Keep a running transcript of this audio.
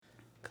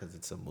Because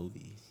it's a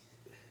movie.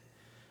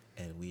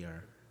 And we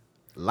are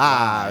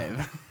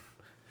live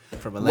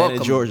from Atlanta,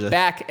 Welcome Georgia.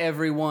 Back,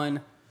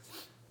 everyone.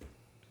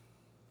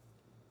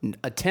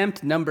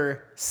 Attempt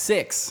number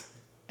 6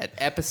 at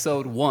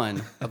episode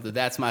 1 of the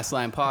That's My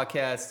Slime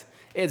podcast.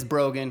 It's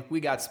Brogan. We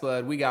got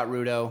Spud. We got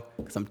Rudo.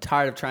 Because I'm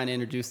tired of trying to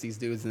introduce these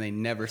dudes and they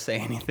never say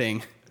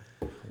anything.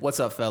 What's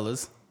up,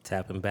 fellas?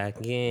 Tapping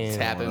back in.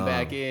 Tapping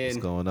back in.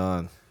 What's going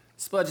on?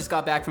 Spud just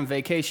got back from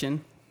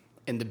vacation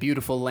in the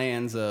beautiful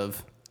lands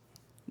of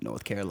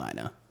North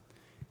Carolina.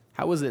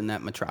 How was it in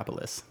that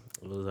metropolis?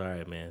 It was all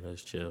right, man. It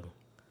was chill.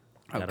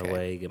 Got Okay.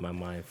 away, get my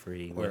mind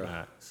free,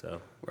 whatnot.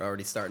 So We're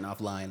already starting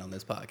off lying on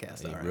this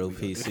podcast. Hey, All right, real we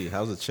good. PC.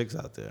 How's the chicks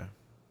out there?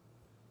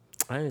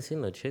 I didn't see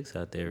no chicks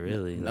out there,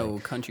 really. No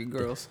Like, country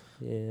girls.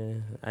 yeah,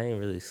 I didn't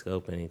really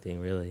scope anything,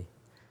 really.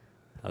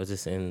 I was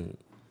just in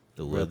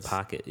The the woods?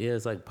 pocket. Yeah,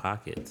 it's like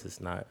pockets. It's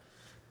not.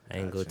 I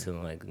didn't go Gotcha.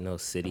 to like no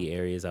city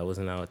areas. I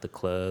wasn't out at the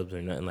clubs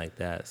or nothing like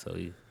that. So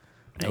I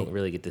didn't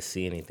really get to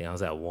see anything. I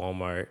was at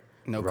Walmart.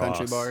 No Ross.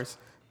 country bars.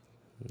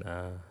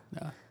 Nah,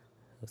 Nah.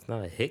 it's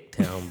not a hick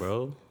town,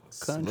 bro.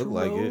 Country Look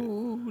like it.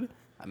 road.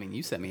 I mean,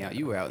 you sent me out.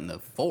 You were out in the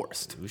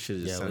forest. We should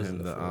have Yeah, just it sent was him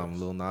in the the forest.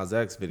 Lil Nas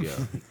X video.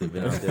 He could have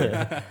been out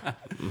there.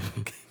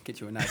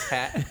 Get you a nice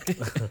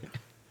hat.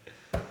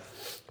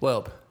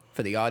 Well,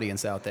 for the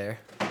audience out there,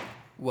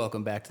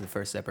 welcome back to the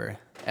first ever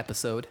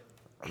episode.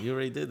 You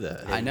already did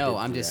that. I know.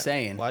 I'm just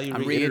saying. Why you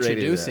I'm reiterating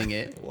reintroducing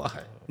that? it.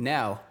 Why?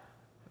 Now,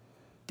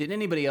 did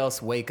anybody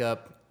else wake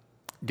up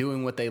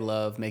doing what they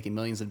love, making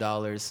millions of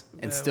dollars,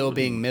 and still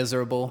being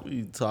miserable? What are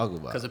you talking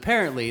about? Because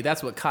apparently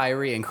that's what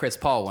Kyrie and Chris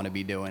Paul want to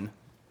be doing.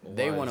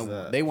 They Why want is to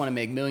that? they want to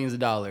make millions of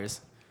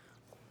dollars,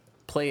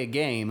 play a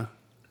game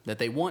that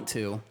they want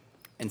to,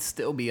 and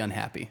still be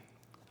unhappy.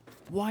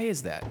 Why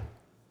is that?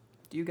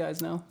 Do you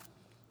guys know?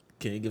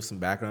 Can you give some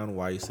background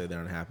why you say they're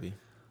unhappy?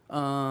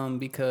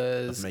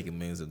 Because Making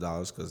millions of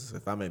dollars? Because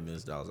if I made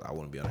millions of dollars, I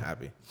wouldn't be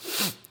unhappy.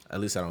 At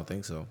least I don't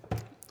think so.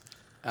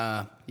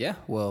 yeah,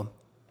 well,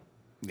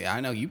 yeah, I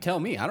know. You tell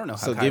me. I don't know how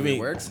So Kyrie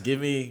works. give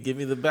me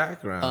the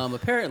background.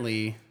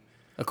 Apparently,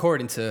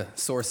 according to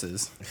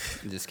sources,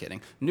 I'm just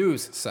kidding,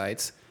 news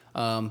sites,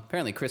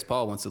 apparently Chris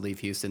Paul wants to leave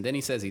Houston. Then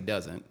he says he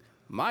doesn't.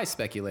 My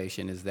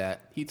speculation is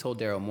that he told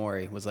Daryl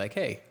Morey, was like,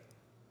 hey,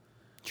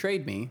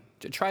 trade me,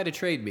 try to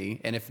trade me,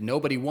 and if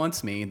nobody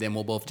wants me, then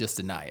we'll both just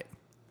deny it.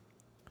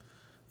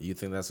 You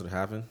think that's what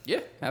happened? Yeah,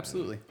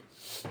 absolutely.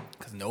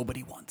 Because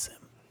nobody wants him.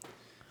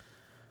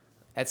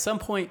 At some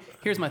point,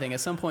 here's my thing.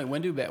 At some point,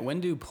 when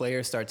do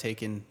players start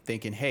thinking,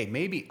 hey,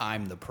 maybe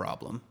I'm the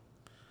problem?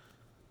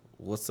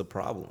 What's the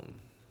problem?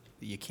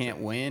 You can't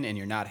win, and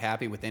you're not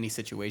happy with any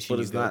situation But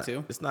you it's go not.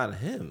 to. It's not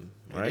him,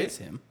 right? It is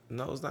him.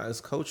 No, it's not.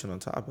 It's coaching on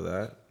top of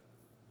that,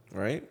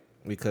 right?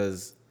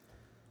 Because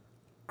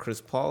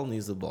Chris Paul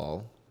needs the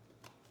ball,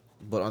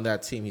 but on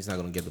that team, he's not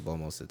going to get the ball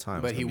most of the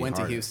time. But It's he gonna be went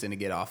to harder. Houston to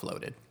get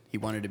offloaded. He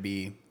wanted to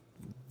be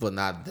but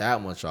not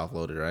that much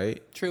offloaded,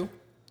 right? true.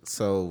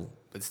 So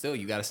But still,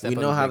 you got to step we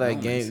up. know in how big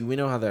that moments. game. We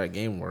know how that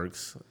game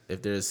works.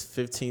 If there's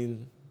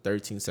 15,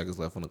 13 seconds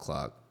left on the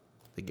clock,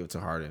 they give it to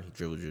Harden. He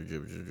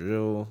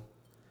dribble,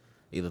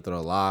 either throw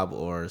a lob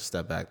or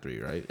step back three,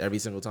 right? Every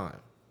single time.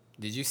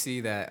 Did you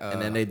see that?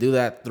 And then they do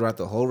that throughout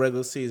the whole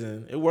regular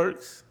season. It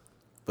works,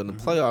 but in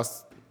the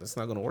playoffs, it's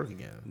not going to work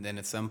again. then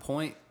at some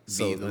point,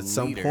 So be the at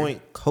some leader.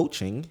 point,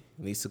 coaching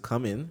needs to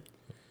come in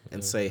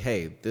and say,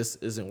 "Hey, this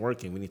isn't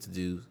working. We need to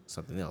do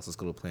something else. Let's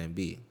go to Plan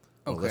B.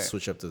 Or Okay. let's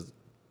switch up the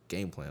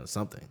game plan or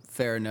something."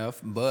 Fair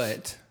enough,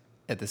 but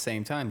at the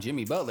same time,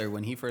 Jimmy Butler,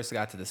 when he first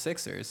got to the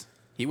Sixers,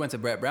 he went to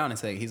Brett Brown and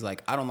said, he's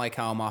like, I don't like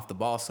how I'm off the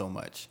ball so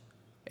much.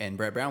 And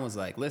Brett Brown was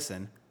like,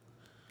 listen,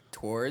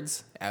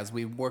 as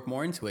we work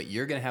more into it,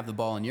 you're going to have the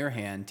ball in your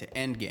hand to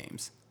end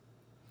games.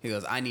 He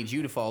goes, I need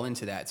you to fall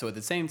into that. So at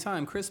the same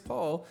time, Chris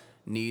Paul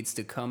needs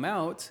to come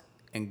out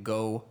and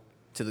go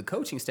to the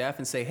coaching staff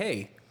and say,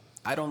 hey,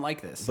 I don't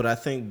like this. But I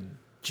think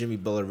Jimmy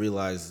Butler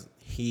realized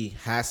he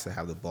has to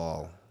have the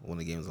ball when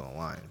the game's on the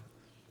line.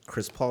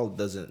 Chris Paul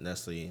doesn't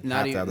necessarily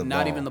have to have the ball.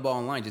 Not even the ball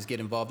in line. Just get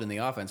involved in the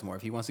offense more.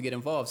 If he wants to get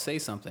involved, say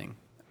something.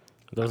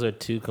 Those are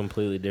two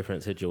completely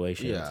different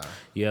situations. Yeah.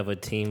 You have a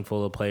team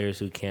full of players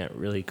who can't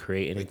really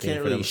create They anything can't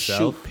for really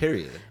themselves. shoot,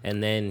 period.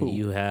 And then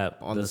you have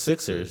On the the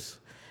Sixers. Sixers.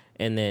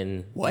 And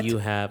then What? you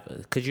have,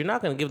 because you're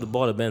not going to give the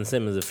ball to Ben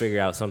Simmons to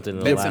figure out something in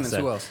the Ben last Simmons,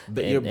 second. who else?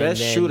 But your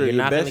best then shooter, you're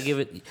your not going to best- give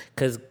it,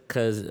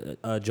 because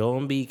Joel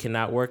Embiid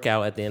cannot work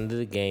out at the end of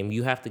the game.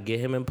 You have to get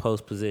him in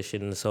post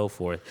position and so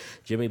forth.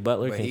 Jimmy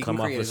Butler But can he come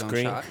can off create a his own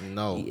screen shot.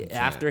 No, he can't.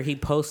 after he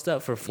posts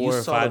up for 4 You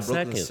or saw 5 the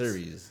Brooklyn seconds.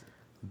 series.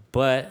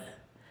 But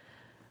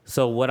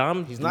so what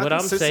I'm He's not what I'm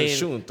consistent saying,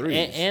 shooting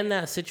threes. and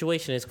that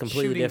situation is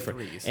completely Shooting different.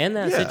 threes. And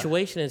that Yeah.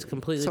 situation is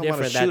completely Talking about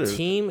a different. That shooter.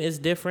 team is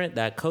different.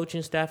 That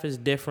coaching staff is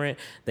different.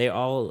 They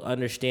all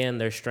understand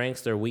their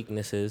strengths, their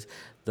weaknesses.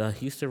 The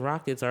Houston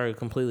Rockets are a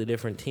completely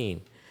different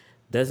team.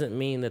 Doesn't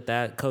mean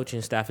that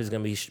coaching staff is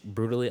going to be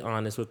brutally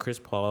honest with Chris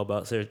Paul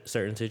about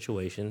certain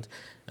situations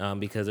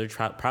because they're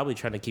probably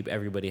trying to keep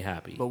everybody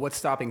happy. But what's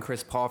stopping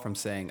Chris Paul from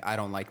saying, I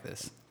don't like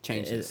this?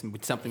 Change this.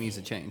 Something needs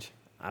to change.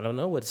 I don't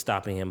know what's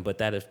stopping him, but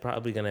that is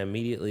probably going to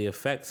immediately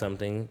affect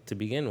something to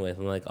begin with.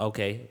 I'm like,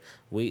 okay,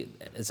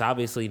 it's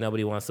obviously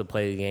nobody wants to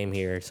play the game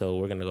here, so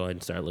we're going to go ahead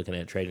and start looking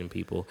at trading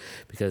people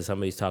because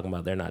somebody's talking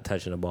about they're not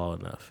touching the ball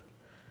enough.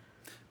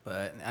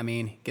 But, I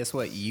mean, guess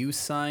what? You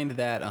signed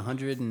that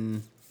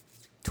 $125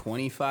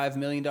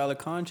 million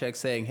contract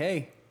saying,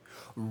 hey,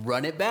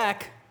 run it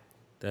back.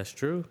 That's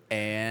true.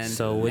 And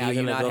so what now are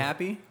you you're gonna not go,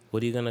 happy?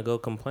 What are you going to go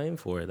complain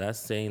for? That's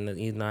saying that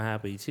he's not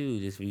happy too.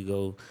 Just if you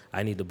go,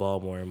 I need the ball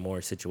more and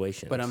more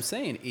situations. But I'm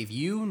saying, if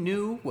you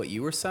knew what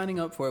you were signing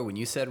up for when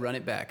you said run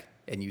it back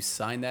and you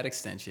signed that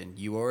extension,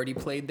 you already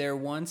played there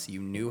once,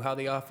 you knew how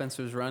the offense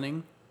was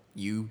running,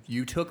 you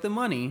took the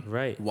money,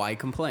 right? Why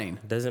complain?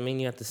 Doesn't mean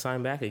you have to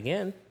sign back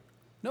again.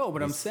 No,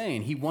 but I'm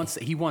saying he wants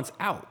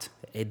out.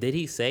 Did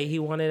he say he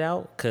wanted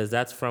out? Because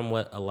that's from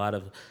what a lot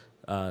of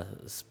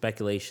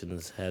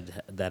speculations had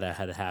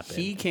happened.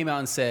 He came out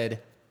and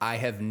said, I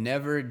have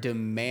never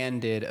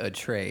demanded a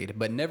trade,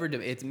 but never.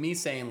 It's me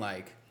saying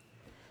like,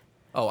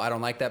 oh, I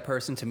don't like that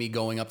person, to me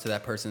going up to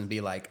that person and be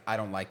like, I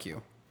don't like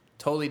you.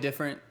 Totally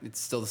different. It's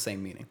still the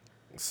same meaning.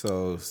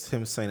 So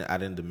him saying I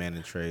didn't demand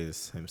a trade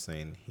is him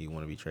saying he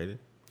want to be traded?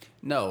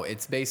 No,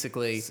 it's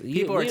basically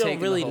we don't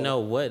really know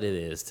what it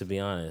is, to be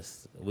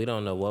honest. We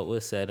don't know what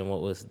was said and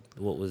what was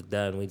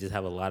done. We just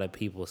have a lot of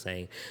people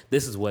saying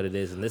this is what it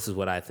is and this is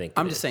what I think.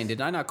 I'm just saying, did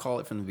I not call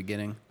it from the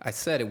beginning? I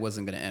said it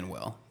wasn't going to end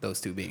well,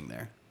 those two being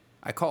there.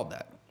 I called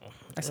that.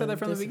 I said that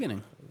from the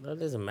beginning. That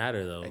doesn't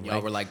matter though. And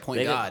y'all were like,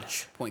 point God.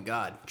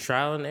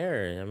 Trial and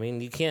error. I mean,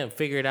 you can't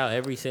figure it out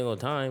every single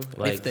time.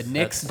 Like, if the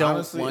Knicks don't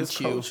honestly, want it's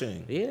you,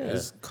 coaching. Yeah,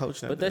 it's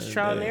coaching. But that's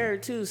trial and error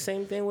too.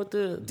 Same thing with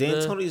the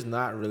D'Antoni's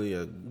not really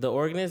the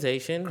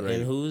organization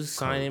and who's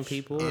signing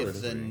people.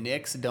 If the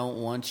Knicks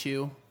don't want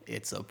you,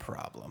 it's a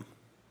problem.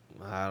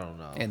 I don't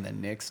know. And the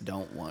Knicks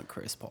don't want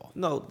Chris Paul.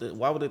 No,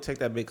 why would they take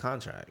that big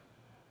contract?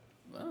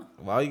 Well,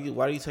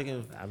 Why are you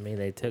taking? I mean,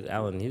 they took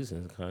Allen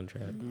Houston's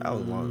contract. That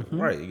was long,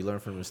 right? You learn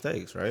from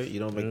mistakes, right?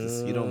 You don't make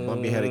this. You don't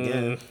bump your head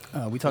again.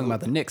 we talking about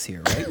the Knicks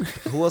here, right?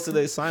 Who else did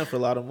they sign for a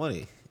lot of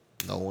money?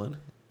 No one.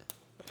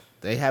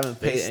 They haven't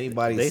paid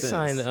anybody. They since.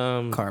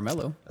 signed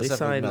Carmelo. They Except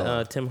for signed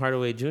Melo. Tim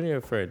Hardaway Jr.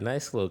 for a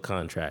nice little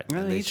contract.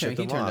 No, they he shipped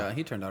turned him off. out.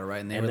 He turned out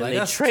right, and they And were then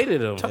like, they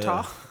traded him.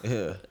 Ta-ta.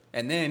 Yeah,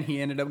 And then he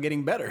ended up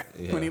getting better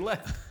Yeah. when he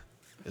left.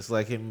 it's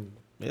like him.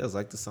 Yeah, it's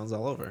like the Suns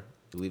all over.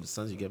 You leave the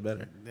Suns, you get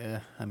better.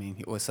 Yeah, I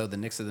mean, so the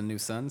Knicks are the new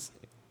Suns?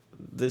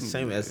 The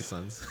same as the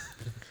Suns.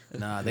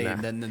 Nah,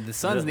 the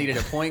Suns needed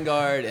a point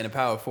guard and a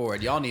power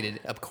forward. Y'all needed,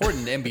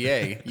 according to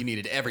NBA, you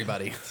needed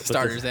everybody,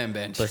 starters and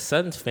bench. But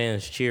Suns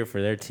fans cheer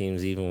for their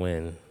teams even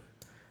when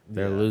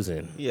they're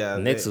losing. Yeah,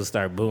 Knicks will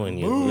start booing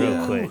you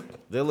real quick.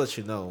 They'll let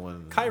you know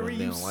when Kyrie, when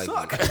they you don't like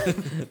suck.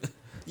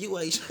 you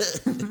ain't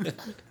shit.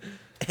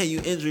 And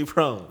you injury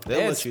prone. They'll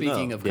And let you know.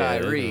 speaking of Yeah,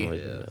 they Kyrie, can let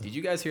you know. did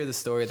you guys hear the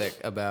story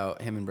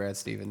about him and Brad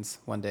Stevens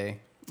one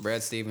day?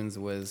 Brad Stevens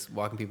was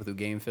walking people through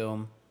game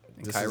film,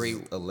 and This Kyrie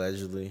is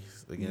allegedly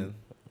again.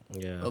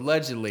 Yeah.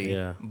 allegedly,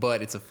 Yeah.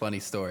 but it's a funny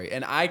story,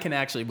 and I can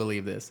actually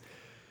believe this.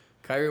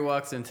 Kyrie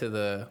walks into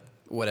the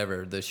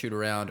shoot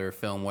around or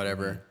film,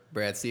 whatever. Mm-hmm.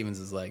 Brad Stevens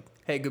is like,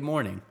 "Hey, good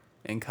morning,"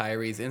 and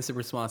Kyrie's instant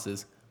response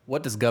is,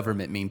 "What does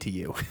government mean to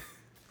you?"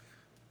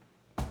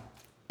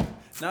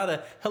 Not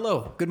a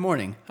hello, good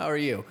morning, how are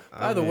you?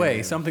 By the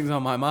way, something's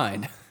on my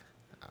mind.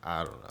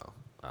 I don't know.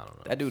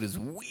 That dude is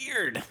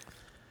weird. Yeah,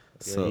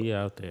 So, he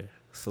out there.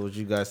 so what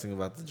you guys think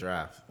about the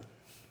draft?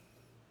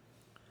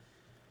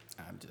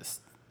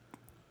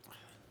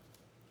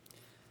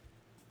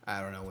 I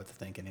don't know what to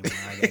think anymore.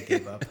 I gotta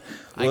give up.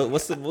 What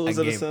was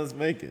the gave- Suns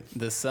making?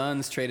 The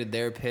Suns traded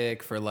their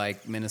pick for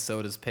like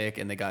Minnesota's pick,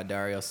 and they got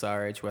Dario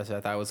Saric, which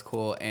I thought was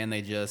cool. And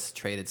they just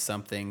traded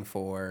something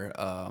for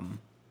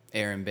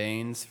Aaron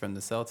Baines from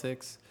the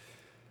Celtics,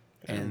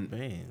 and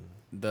Bane.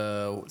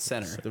 the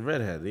center. The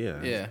redhead,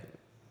 yeah. Yeah,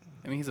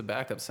 I mean he's a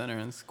backup center,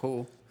 and it's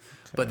cool.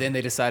 But then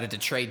they decided to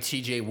trade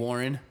T.J.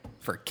 Warren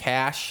for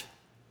cash.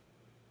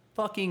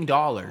 Fucking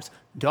dollars,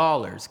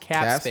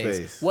 cap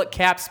space. What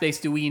cap space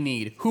do we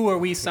need? Who are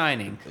we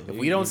signing? If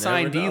we don't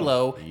sign never know.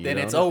 D'Lo, You then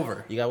don't it's know.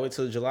 over. You gotta wait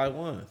till July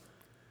 1.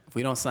 If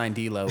we don't sign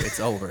D'Lo, it's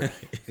over.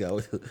 You gotta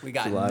wait till We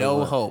got July no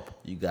 1. hope.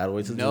 You gotta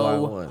wait till July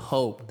No 1.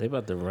 hope. They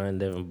about to run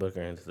Devin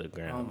Booker into the Oh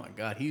ground. my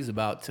God, he's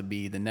about to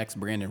be the next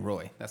Brandon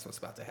Roy. That's what's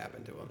about to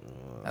happen to him.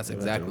 That's They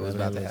exactly what's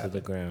about to run him into the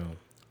happen. ground.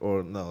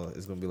 Or no,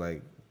 it's gonna be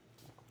like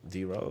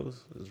D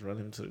Rose. Just run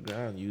him to the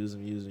ground. Use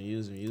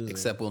him.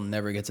 Except we'll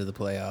never get to the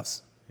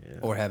playoffs Yeah.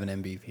 or have an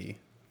MVP.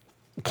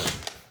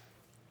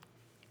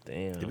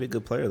 Damn. He'd be a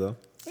good player though.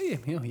 Oh,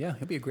 yeah,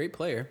 he'll be a great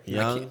player.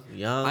 Young,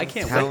 I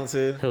can't wait.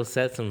 talented. He'll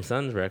set some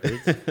Suns records.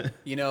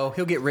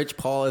 He'll get Rich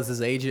Paul as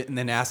his agent and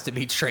then ask to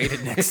be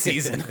traded next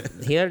season.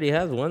 He already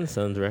has one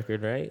Suns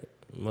record, right?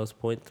 Most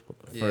points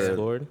Yeah.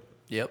 scored.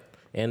 Yep.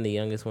 And the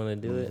youngest one to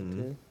do it,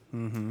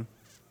 too.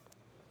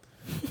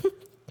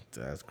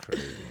 That's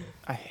crazy.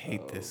 I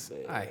hate this.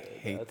 man, I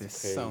hate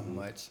this that's so crazy.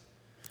 much.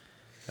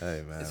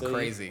 Hey man. It's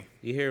crazy.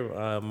 You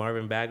hear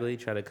Marvin Bagley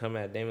try to come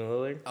at Damian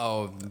Lillard?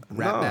 Oh,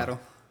 rap No. battle.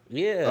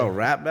 Yeah. Oh,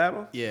 rap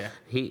battle? Yeah.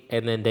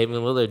 And then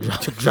Damian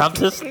Lillard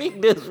dropped a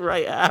sneak diss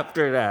right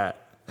after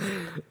that.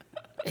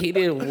 He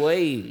didn't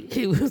wait.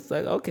 He was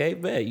like, "Okay,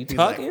 bet you He's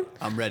like, talking?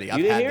 I'm ready. You I've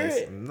didn't had hear this.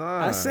 it?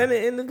 Nah. I sent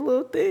it in the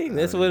little thing.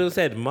 That's what it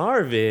said.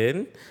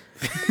 Marvin."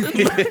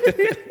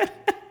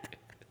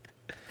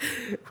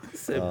 It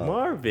said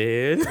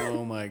Marvin.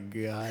 Oh my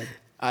god.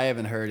 I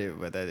haven't heard it,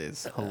 but that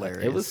is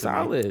hilarious. It was to me.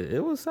 solid.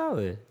 It was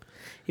solid.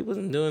 He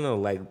wasn't doing no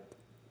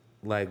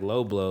like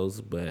low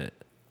blows, but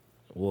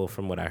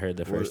from what I heard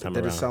the first time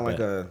Did around. it sound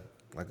but-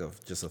 like a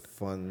just a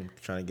fun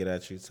trying to get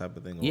at you type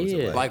of thing? Or was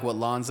Yeah. it Like what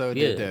Lonzo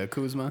did Yeah. to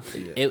Kuzma.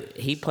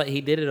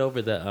 He did it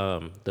over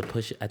the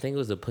push. I think it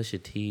was the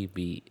Pusha T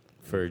beat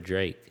for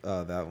Drake.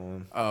 that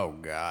one. Oh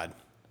god.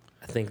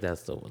 I think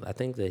that's the one. I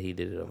think that he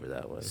did it over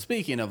that one.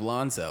 Speaking of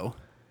Lonzo,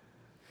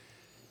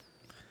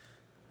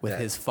 with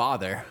his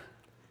father.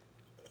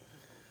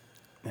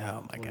 Oh my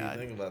What do you god.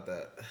 think about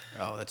that?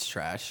 Oh, that's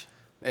trash.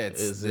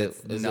 It's Is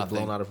it nothing.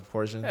 blown out of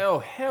proportion? Oh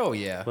hell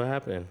yeah. What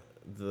happened?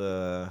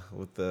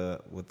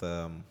 With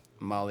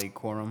Molly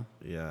Quorum.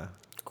 yeah,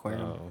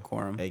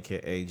 Quorum.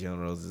 AKA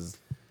Jalen Rose's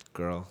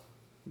girl.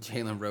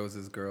 Jalen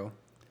Rose's girl.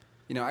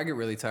 You know, I get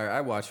really tired. I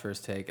watch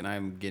First Take, and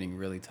I'm getting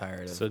really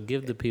tired of So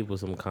give the people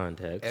some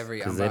context Every-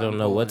 because I'm- they don't I'm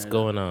know what's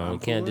pulling it going up. on. I'm We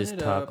can't pulling just it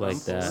talk up. like I'm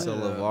that. So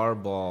pulling it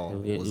LeVar Ball He'll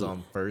get was you.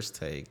 on First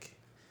Take.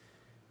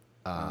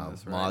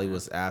 that's right. Molly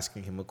was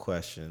asking him a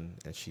question,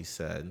 and she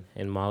said,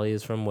 And Molly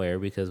is from where?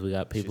 Because we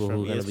got people from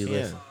who are going to be ESPN.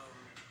 listening.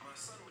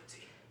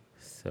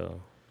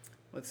 So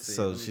Let's see.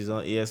 So she's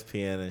on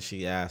ESPN, and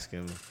she asked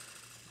him,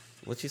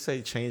 "What you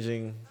say?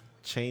 Changing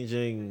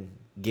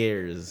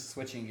gears,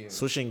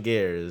 switching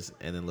gears.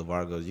 and then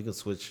LeVar goes, "You can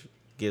switch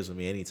gears with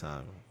me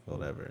anytime,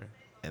 whatever."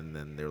 And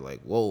then they're like,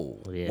 "Whoa,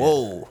 yeah,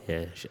 whoa."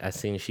 yeah. I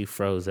seen she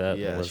froze up.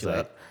 Yeah, and was she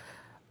like,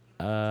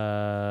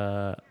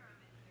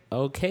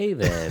 okay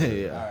then.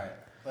 Yeah. All right,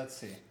 let's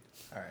see.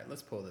 All right,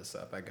 let's pull this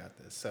up. I got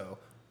this. So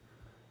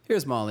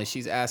here's Molly.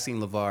 She's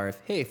asking LeVar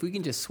if we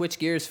can just switch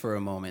gears for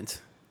a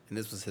moment. And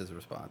this was his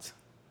response.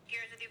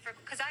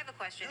 Because I have a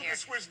question You here. can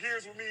switch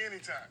gears with me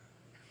anytime.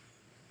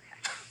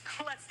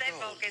 Let's stay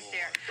focused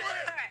here.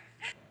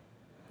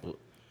 All right.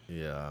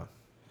 Yeah.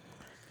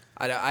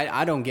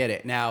 I don't get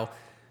it. Now,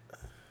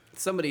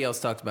 somebody else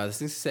talked about this.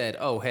 He said,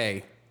 oh,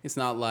 hey, it's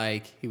not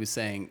like he was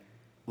saying,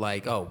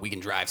 like, oh, we can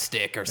drive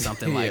stick or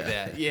something like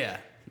that. Yeah.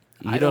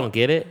 You don't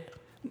get it?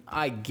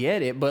 I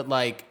get it, but,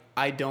 like,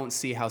 I don't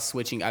see how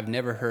I've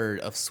never heard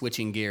of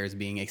switching gears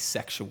being a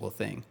sexual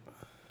thing.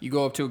 You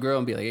go up to a girl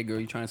and be like, hey, girl,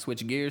 you trying to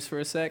switch gears for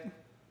a sec?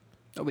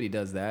 Nobody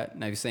does that.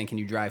 Now, you're saying, can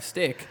you drive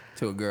stick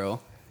to a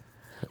girl?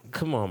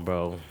 Come on,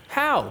 bro.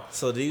 How?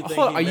 So do you think?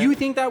 Hold on, he you meant-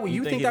 think that he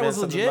that meant was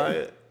something legit? by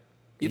it?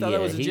 You thought that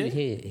was he,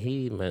 legit?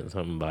 he meant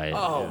something by it.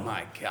 Oh,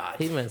 my God.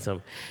 He meant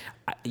something.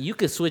 You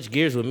could switch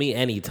gears with me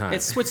anytime.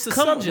 It switched the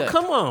come, subject.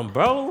 Come on,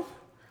 bro.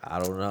 I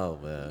don't know,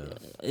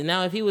 man.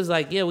 Now, if he was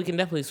like, yeah, we can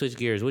definitely switch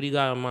gears. What do you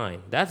got in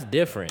mind? That's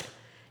different.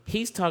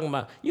 He's talking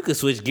about you could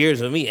switch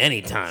gears with me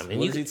anytime. And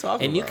What you, is he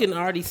talking and you about? can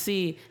already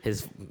see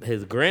his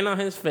grin on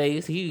his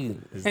face. He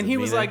And he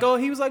was like, go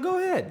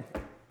ahead.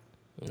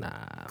 nah.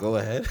 Go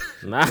ahead.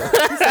 Nah.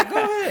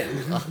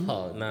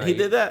 Oh, Nah, he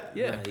did that.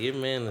 Yeah. Nah, your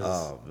man is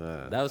Oh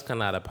man. that was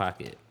kinda out of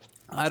pocket.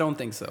 I don't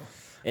think so.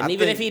 And I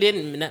even if think- he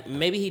didn't,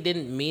 maybe he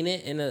didn't mean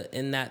it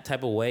in that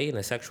type of way, in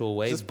a sexual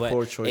way. Just but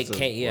poor choice it of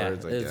can't. Yeah,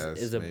 words, I guess,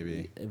 is a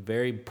maybe.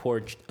 very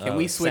poor. Can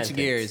we switch sentence.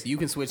 gears? You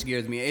can switch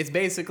gears with me. It's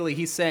basically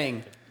he's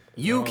saying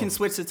you can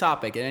switch the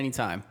topic at any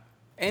time.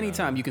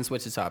 Anytime you can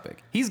switch the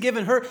topic. He's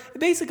giving her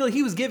basically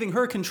he was giving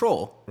her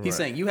control. He's Right.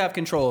 saying you have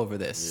control over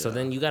this. So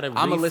then you got to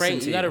I'ma listen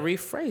to you got to you.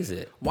 rephrase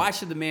it. Why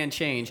should the man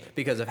change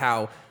because of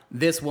how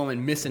this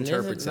woman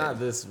misinterprets It's it? not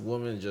this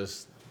woman,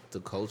 just the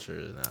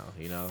culture now.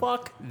 You know.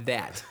 Fuck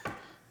that.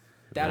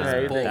 That Nah,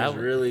 is bull. that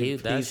was really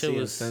that PC shit and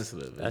was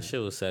sensitive, That man. shit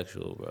was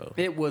sexual, bro.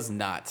 It was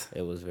not.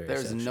 It was very.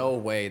 There's sexual. no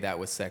way that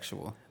was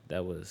sexual.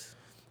 That was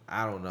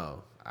I don't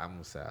know. I'm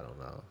gonna say I don't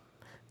know.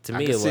 to I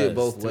me. can It see it was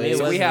both To me, ways. it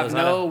So we wasn't- it have was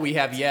out no, of- we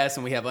have yes,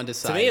 and we have To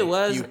undecided. me, it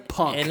was you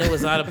punk. and it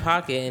was out of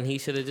pocket, and he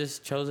should have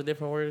just chose a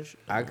different word.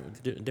 I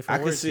different. I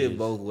can words see to it use.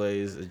 both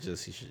ways. It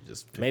just he should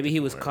just pick Maybe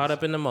he was different caught words.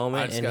 up in the I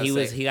moment, just and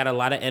gotta he got a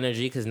lot of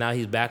energy because now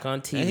he's back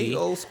on TV. And he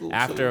old school,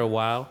 after too. a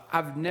while.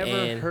 I've never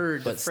And-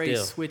 heard the but phrase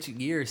still. switch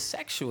gears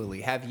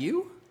sexually. Have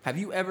you? Have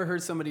you ever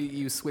heard somebody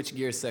use switch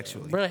gears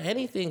sexually? Bro,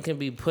 anything can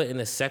be put in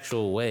a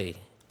sexual way.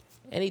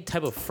 Any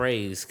type of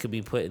phrase could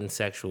be put in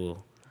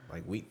sexual.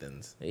 like wheat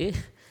thins. Yeah,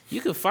 you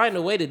could find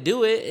a way to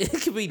do it.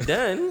 It could be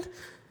done.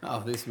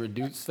 Oh, this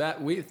reduced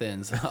fat wheat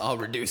thins. I'll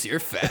reduce your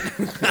fat.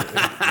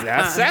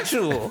 That's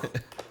sexual.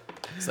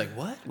 It's like,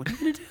 what? What are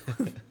you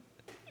gonna do?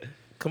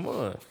 Come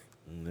on.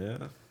 Yeah.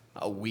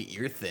 I'll wheat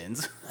your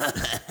thins.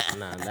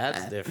 Nah,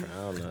 that's different.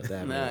 I don't know what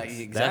that Nah, means.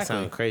 That exactly.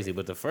 sounds crazy.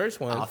 But the first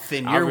one, I'll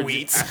thin I'll your redu-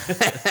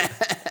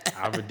 wheats.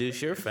 I'll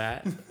reduce your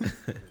fat.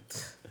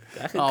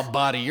 I'll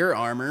body your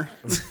armor.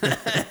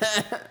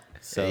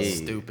 So Hey,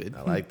 stupid.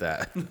 I like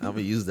that. I'm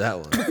gonna use that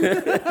one.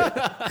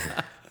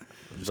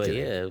 But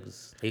yeah,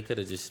 he could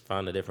have just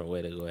found a different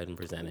way to go ahead and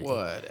present it.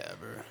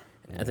 Whatever.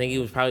 I think he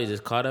was probably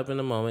just caught up in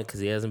the moment because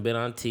he hasn't been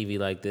on TV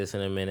like this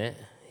in a minute.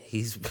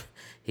 He's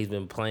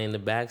been playing the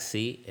back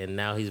seat, and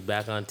now he's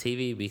back on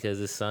TV because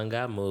his son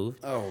got moved,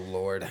 Oh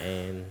Lord.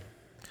 and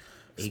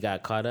he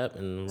got caught up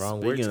in the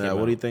wrong words. Speaking of came that,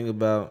 what do you out. think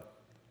about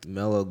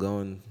Melo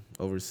going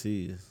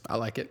overseas? I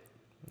like it.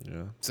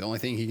 Yeah, It's the only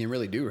thing he can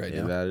really do right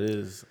yeah, now. that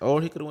is.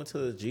 Or he could have went to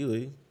the G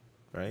League,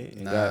 right?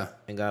 And Nah.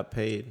 got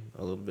paid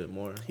a little bit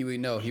more. He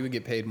would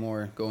get paid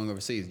more going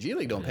overseas. G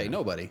League don't pay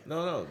nobody.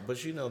 No,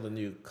 but you know the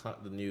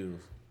new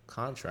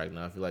contract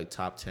now. If you're like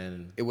top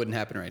 10, It wouldn't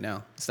happen right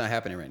now. It's not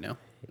happening right now.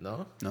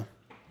 no. No.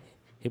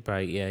 He'd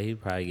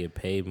probably get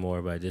paid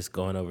more by just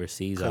going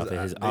overseas 'Cause off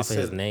of his they off of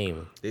his said-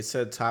 name. They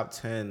said top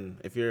 10.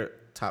 If you're a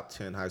top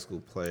 10 high school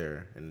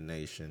player in the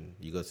nation,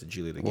 you go to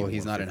G League. Well,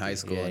 he's not in high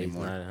school Yeah, he's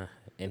anymore. not,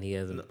 and he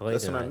hasn't played.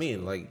 That's in what I high mean.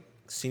 school. Like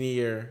senior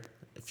year,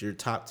 if you're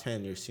top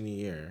 10 your senior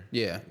year,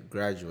 Yeah.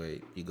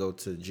 graduate, you go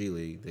to G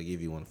League, they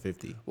give you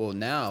 150. Well,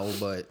 now,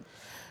 but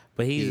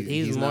But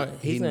he's more not-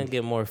 he's he- gonna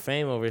get more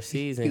fame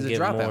overseas and He's a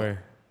get dropout. more.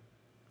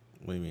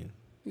 What do you mean?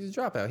 he's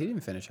a dropout. He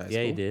didn't finish high school.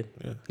 Yeah, he did.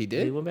 Yeah. He Yeah,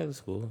 did? he went back to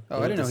school. Oh,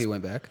 I didn't know he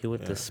went back. He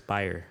went to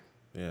Spire.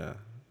 Yeah.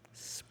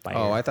 Spire.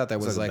 Oh, I thought that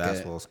It's was like like a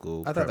basketball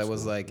school, I thought prep that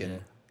was school. like an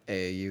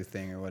AAU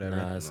thing or whatever.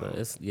 Nah, it's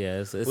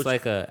Which-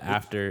 like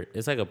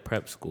it's like a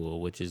prep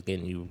school, which is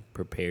getting you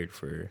prepared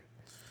for.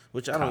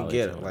 Which I don't College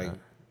get. or Like, whatnot.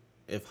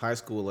 if high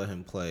school let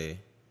him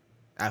play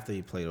after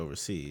he played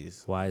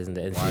overseas, Why isn't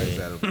the NCAA? why is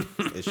that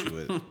an issue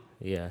with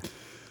Yeah,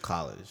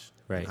 college?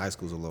 Right. High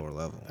school's a lower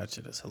level. That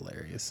shit is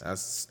hilarious.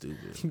 That's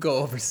stupid. Go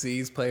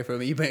overseas, play for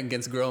me. You playing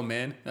against grown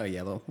men? Oh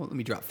yeah, well, let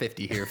me drop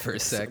 50 here for a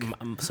sec.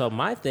 So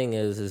my thing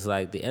is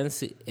like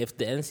if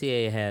the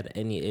NCAA had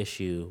any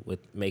issue with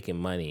making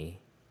money,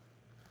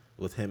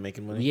 With him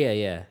making money?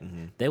 yeah,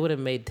 they would have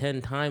made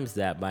 10 times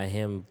that by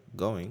him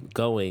Going.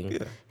 going, Yeah.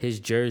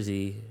 his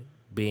jersey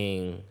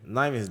being,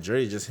 Not even his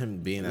jersey, just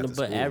him being at the but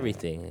school.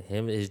 everything,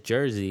 his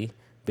jersey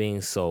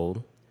being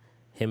sold,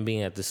 him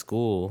being at the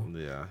school.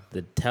 Yeah.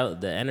 The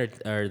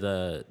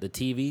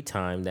TV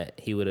time that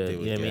he would have, They you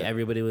would know what I mean? get.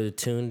 Everybody would have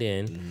tuned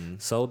in,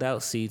 sold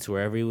out seats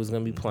wherever he was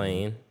going to be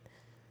playing.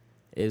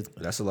 It,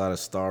 That's a lot of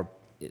star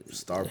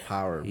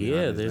power. behind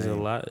yeah, his there's a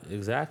name. lot,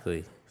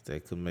 exactly. They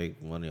could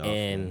make money off him.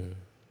 And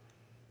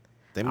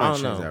They I might don't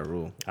change know. that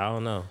rule. I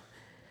don't know.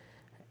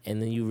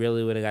 And then you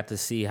really would have got to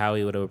see how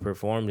he would have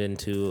performed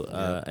into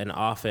an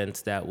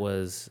offense that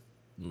was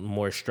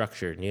more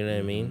structured. You know what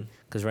I mean?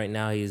 Because right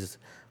now he's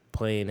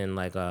playing in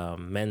like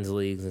men's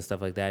leagues and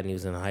stuff like that, and he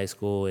was in high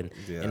school, and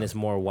Yeah. it's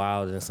more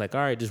wild. And it's like, all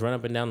right, just run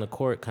up and down the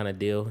court kind of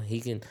deal. He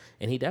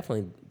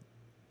definitely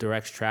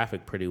directs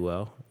traffic pretty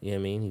well. You know what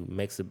I mean? He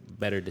makes the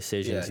better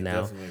decisions he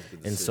now, definitely makes good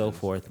and so decisions.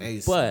 forth. And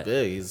he's But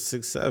big. He's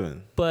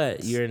 6'7".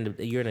 but you're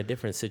in a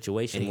different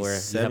situation And where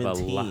he's you have a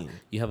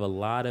 17.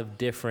 lot of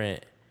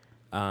different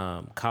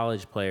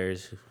college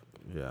players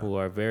Yeah. who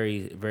are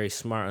very very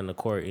smart on the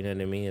court. You know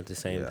what I mean? At the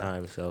same Yeah.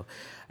 time, so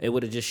it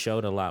would have just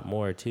showed a lot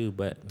more too.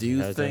 But Do you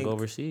has to think go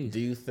overseas? Do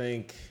you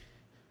think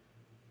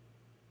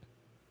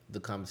the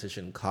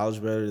competition in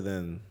college better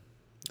than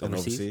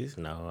overseas?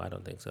 No, I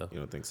don't think so. You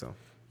don't think so?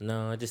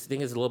 No, I just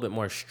think it's a little bit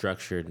more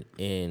structured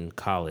in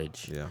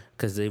college. Yeah.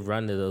 because they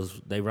run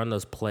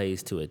those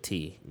plays to a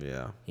T.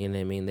 Yeah. You know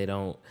what I mean?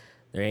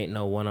 There ain't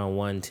no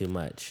one-on-one too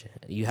much.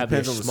 You have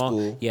Depends your on the small,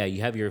 school. yeah.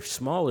 You have your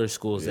smaller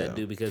schools Yeah. that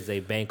do because they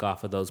bank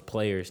off of those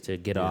players to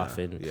get off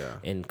and yeah.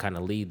 kind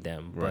of lead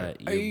them. Right.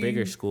 But your Are bigger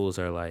you- schools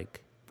are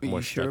like Are more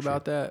you sure structured.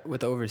 about that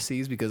with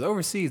overseas? Because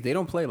overseas they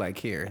don't play like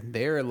here.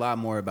 They're a lot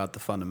more about the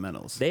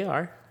fundamentals. They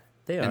are,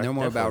 and they're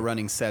more about definitely.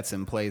 running sets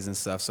and plays and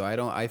stuff. So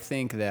I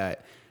think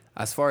that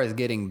as far as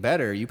getting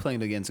better, you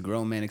playing against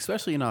grown men,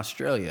 especially in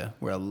Australia,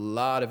 where a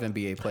lot of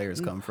NBA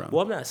players come from.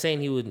 Well, I'm not saying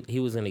he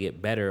was going to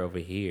get better over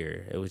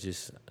here. It was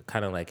just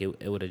kind of like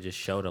it would have just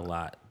showed a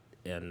lot,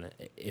 and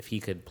if he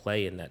could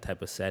play in that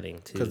type of setting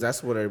too. Because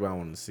that's what everybody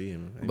wanted to see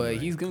him. But anyway,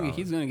 he's in gonna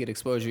college. get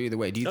exposure either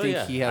way. Do you Oh, think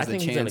yeah. he has I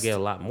think a he's going chance? to get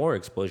a lot more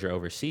exposure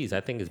overseas. I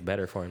think it's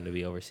better for him to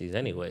be overseas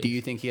anyway. Do you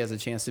think he has a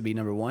chance to be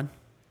number one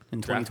in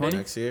Draft 2020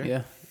 next year?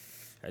 Yeah.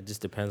 It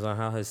just depends on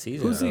how his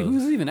season Who's goes.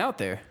 who's even out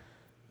there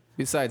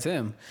besides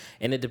him?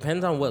 And it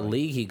depends on what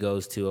league he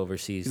goes to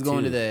overseas. He's going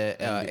too. to the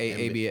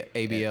NB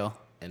ABL.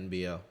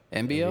 NBL.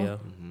 NBL?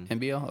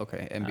 NBL?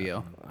 Okay,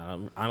 NBL.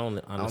 I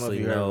don't honestly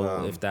you heard know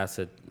of, if that's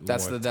a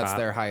That's more that's top.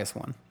 their highest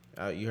one.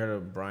 You heard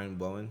of Brian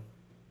Bowen?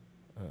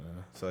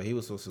 So he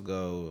was supposed to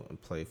go and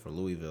play for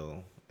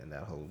Louisville, and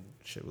that whole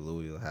shit with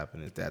Louisville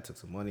happened. His dad took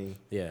some money,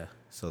 Yeah.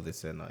 so they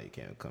said, no, you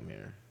can't come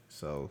here.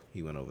 So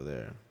he went over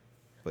there.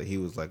 But he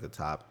was like a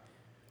top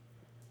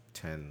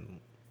 10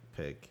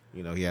 pick.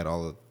 You know, he had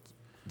all the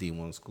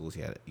D1 schools.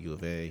 He had U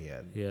of A. He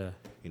had, Yeah.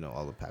 you know,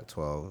 all the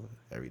Pac-12,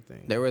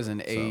 everything. There was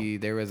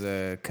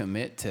a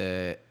commit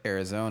to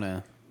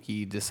Arizona.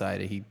 He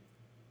decided he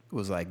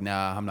was like,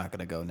 nah, I'm not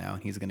gonna go now.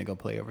 He's gonna go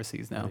play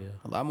overseas now. yeah.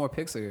 A lot more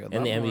picks are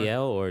In the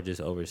NBL or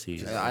just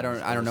overseas? I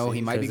don't know. He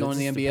might be Because going it to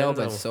the just NBL, depends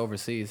but on- it's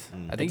overseas. I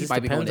It think he just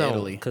might be going depends to on-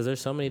 Italy. Because there's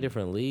so many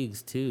different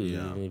leagues too.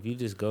 Yeah. And if you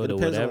just go It to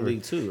depends on whatever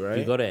league too, If right?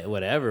 you go to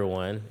whatever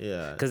one.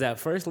 Yeah. Because that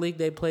first league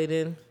they played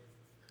in,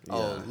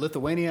 Oh, Yeah.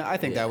 Lithuania. I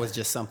think that was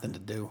just something to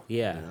do,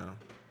 Yeah. You know?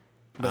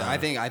 but I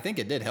think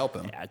it did help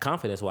him.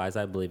 Confidence wise,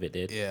 I believe it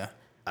did. Yeah.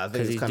 I think 'Cause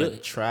it's he's kind of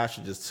good. trash.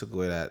 It just took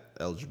away that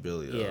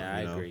eligibility. Though, Yeah,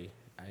 I you know? agree.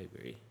 I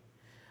agree.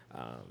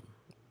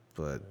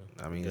 But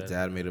I mean, his Good.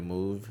 dad made a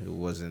move. It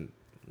wasn't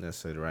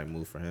necessarily the right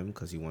move for him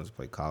because he wanted to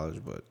play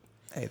college. But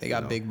Hey, they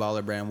got know. big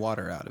baller brand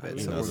water out of it. I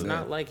mean, So know, it's we're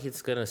not good. like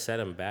it's gonna set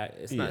him back.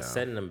 It's Yeah. not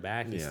setting him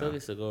back. He Yeah. still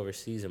gets to go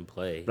overseas and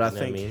play. but I you know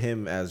what think mean?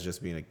 him as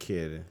just being a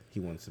kid, he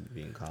wants to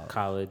be in college.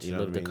 college, You know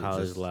live what the I mean?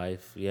 college Just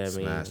life. Yeah, I mean,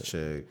 Smash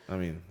chick. I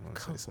mean, I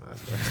won't say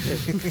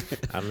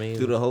smash. I mean,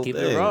 Do the whole keep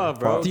thing. it raw,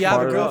 bro. Do you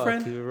have a Keep it raw.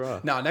 girlfriend? Keep it raw.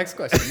 No, next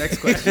question. Next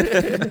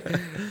question.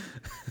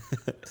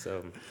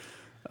 So,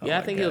 yeah,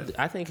 I think God. he'll.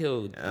 I think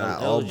he'll. And I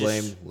he'll all just-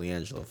 blame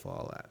LiAngelo for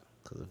all that.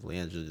 Because if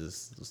LiAngelo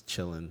just was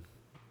chilling,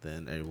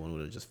 then everyone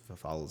would have just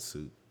followed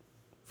suit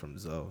from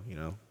Zoe, you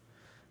know?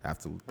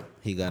 After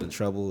he got in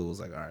trouble, it was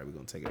like, all right, we're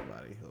going to take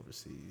everybody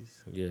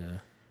overseas. Yeah.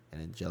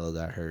 And then Jello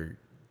got hurt.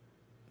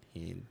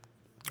 He,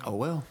 Oh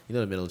well. you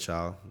know, the middle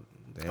child,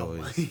 they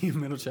always.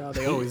 Middle child.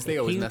 They always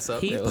mess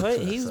up. He They always play,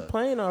 mess he's up.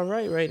 playing all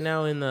right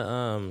now in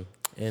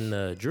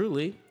the Drew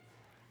League.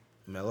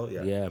 Mellow,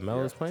 yeah. Yeah,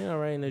 Melo's playing all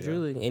right in the Drew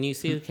League, and you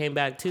see who came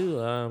back too.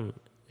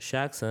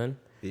 Shaq's son,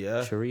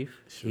 Yeah. Sharif.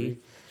 Sharif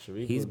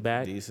He's looked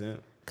back.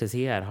 decent Because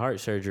he had heart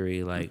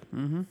surgery. Like,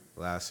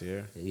 last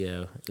year.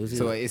 yeah, it was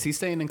So is he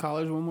staying in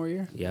college one more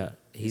year? yeah,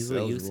 he's He's with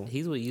eligible.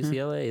 he's with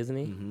UCLA, isn't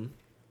he? Mm-hmm.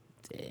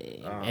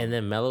 Dang. And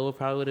then Melo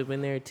probably would have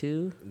been there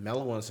too.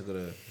 Mello wants to go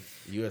to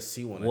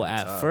USC one. Well,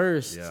 at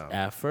first,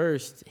 yeah.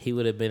 he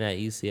would have been at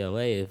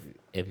UCLA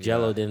if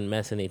Jello Yeah. didn't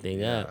mess anything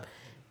Yeah. up.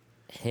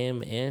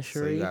 Him and So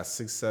you Sharif, got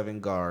 6'7"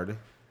 guard,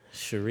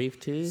 Sharif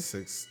too.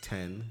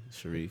 6'10".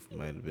 Sharif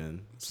might have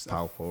been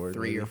power forward,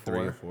 three or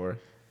maybe four.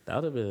 That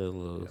would have been a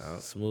little Yeah.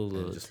 smooth And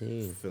little just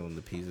team. filling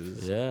the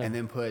pieces. Yeah, And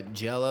then put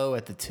Jello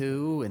at the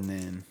 2, and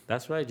then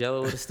that's right.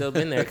 Jello would have still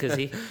been there because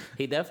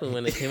he definitely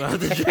wouldn't have came out of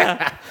the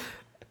draft.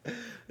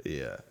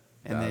 Yeah.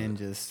 then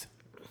just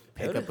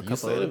pick up a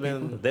couple would other have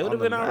people. been. They would on have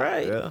the been all map,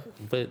 right. Yeah.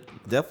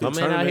 But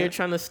Definitely my man out here tournament.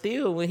 trying to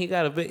steal when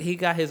he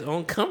got his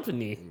own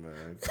company.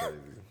 Man,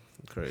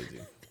 crazy.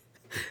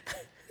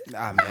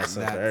 Ah, man, That's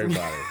up for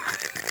everybody.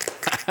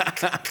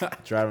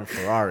 Driving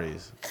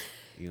Ferraris,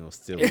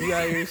 still. He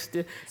out here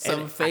still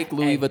Some fake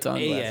Louis Vuitton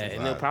Yeah,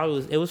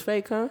 glasses. and it was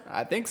fake, huh?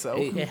 I think so.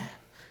 Yeah.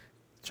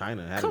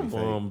 China had to Come be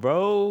fake. on,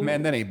 bro.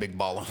 Man, that ain't big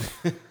baller.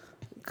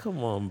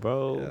 Come on,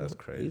 bro. Yeah, that's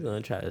crazy. You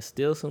gonna try to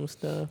steal some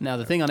stuff? Now,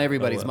 the thing on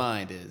everybody's well.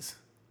 mind is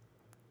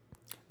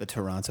the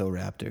Toronto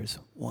Raptors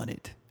won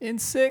it in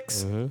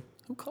 6.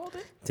 Who called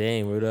it?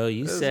 Dang, Rudo,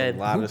 you There's said a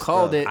lot Who of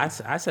called stuff.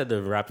 it? I said the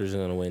Raptors are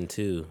gonna win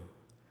too.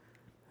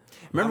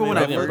 Remember I mean, when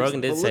I Brogan- first...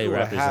 Brogan did but say look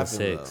what Raptors in happened,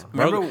 6. though.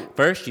 Remember-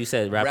 First you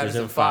said Raptors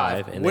in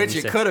 5, and then which you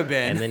it said- could have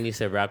been. and then you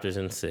said Raptors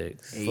in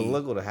 6. But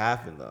look what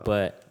happened though.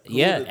 But Who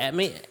yeah, would've- I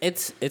mean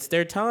it's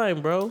their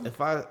time, bro.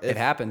 It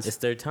happens. It's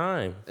their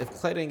time. if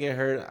Clay didn't get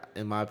hurt,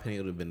 in my opinion,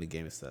 it would have been the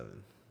game of 7.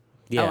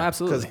 Yeah, Oh, Because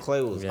absolutely.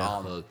 Clay was Yeah.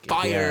 on the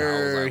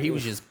Fire. like, He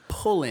was just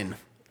pulling.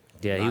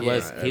 Yeah, he Yeah,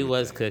 was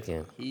everything.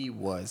 cooking He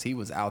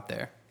was out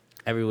there.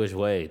 every which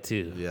way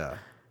too. Yeah.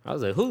 I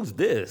was like, who's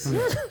this?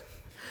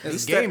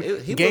 This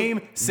He game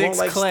looked 6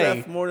 more like Clay.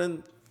 Steph more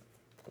than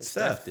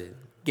Steph. did.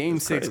 Game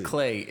That's 6 crazy.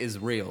 Clay is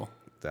real.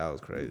 That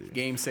was crazy.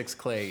 Game 6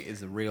 Clay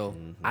is a real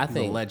I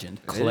think legend.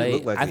 It didn't Clay.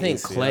 look like I the think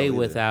ACL Clay either.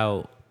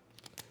 without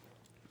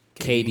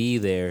KD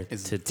there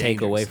is to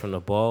take away dangerous. from the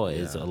ball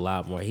is Yeah. a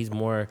lot more. He's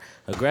more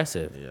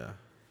aggressive. Yeah.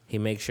 He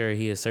makes sure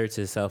he asserts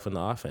himself in the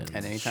offense.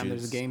 And anytime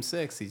there's a Shoots. game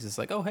 6, he's just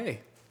like, oh,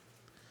 hey.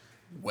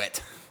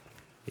 Wet.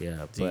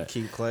 yeah, Do you but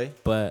keep Clay?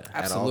 but At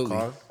all Absolutely.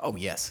 costs? Oh,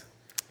 yes.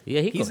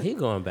 yeah, He's- he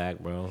going back,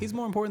 bro. He's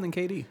more important than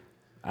KD.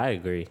 I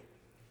agree.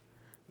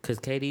 Cause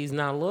KD's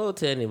not loyal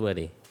to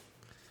anybody.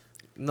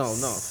 No,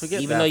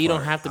 forget Even that though you part.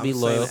 don't have to I'm be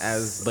saying loyal,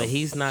 as but a-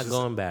 he's not just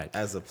going back.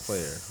 As a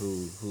player,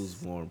 who's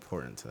more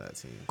important to that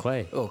team?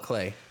 Clay. Oh,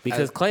 Clay.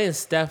 Because Clay and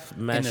Steph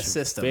mesh the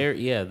system.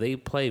 they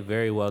play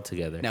very well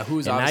together. Now,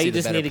 who's and obviously now you the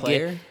just better need to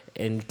player?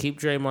 get and keep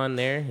Draymond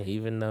there,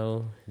 even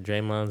though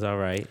Draymond's all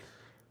right,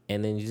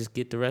 and then you just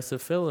get the rest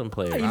of fill-in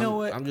players. You know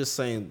what? I'm just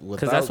saying without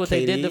Because that's what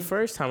they did KD, the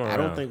first time around. I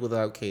don't think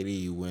without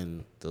KD you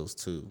win those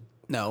two,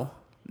 No.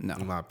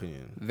 in my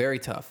opinion. Very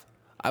tough.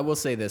 I will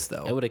say this, it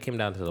though. would have came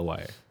down to the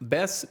wire.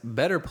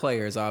 Better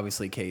players,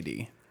 obviously,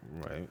 KD.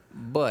 Right.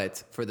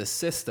 But for the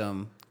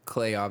system,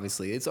 Clay,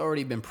 obviously, it's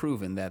already been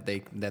proven that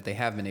they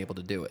have been able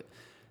to do it.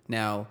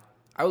 Now,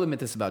 I will admit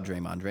this about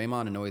Draymond.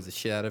 Draymond annoys the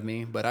shit out of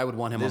me, but I would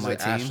want him There's on my an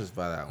team. asterisk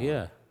by that one.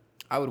 Yeah,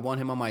 I would want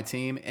him on my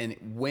team. And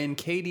when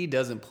KD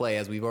doesn't play,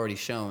 as we've already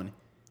shown,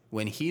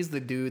 when he's the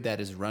dude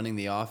that is running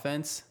the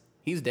offense,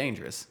 he's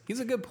dangerous. He's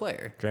a good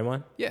player.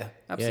 Draymond. Yeah,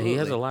 absolutely. Yeah, he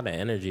has a lot of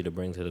energy to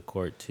bring to the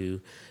court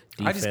too.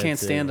 I just can't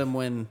Defensive. stand him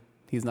when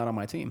he's not on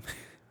my team.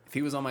 If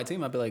he was on my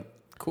team, I'd be like,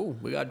 cool,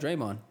 we got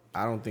Draymond.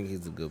 I don't think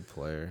he's a good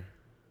player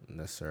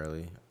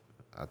necessarily.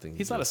 I think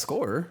He's not a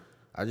scorer.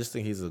 I just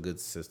think he's a good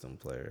system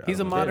player. He's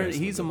a I don't think modern. he's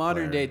He's a good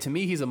modern player. day. To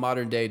me, he's a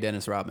modern day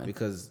Dennis Rodman.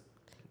 because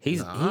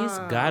He's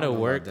got to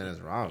work. Dennis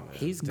Rodman.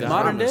 He's Dennis got-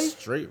 Modern Rodman day?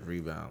 Straight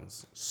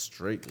rebounds.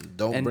 Straight.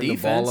 Don't And bring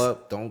defense? the ball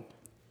up. Don't.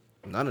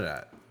 None of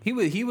that.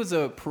 He was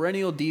a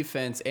perennial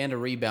defense and a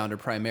rebounder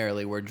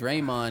primarily. Where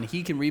Draymond,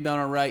 he can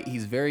rebound all right.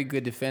 He's very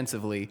good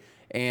defensively,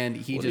 and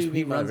he What just do you he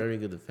mean by runs very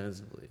good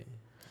defensively?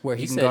 where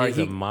He he can said guard. he's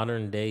a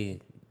modern day.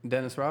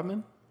 Dennis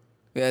Rodman,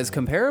 as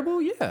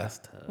comparable, yeah.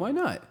 tough. Why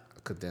not?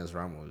 Because Dennis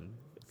Rodman would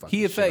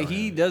fucking shit on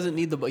He him. doesn't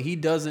need the he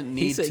doesn't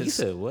need He said, to. you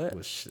said what?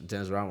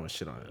 Dennis Rodman would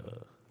shit on him.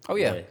 Oh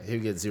yeah, He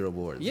would get 0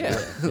 boards. yeah.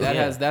 Yeah. That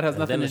has And nothing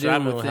to Dennis do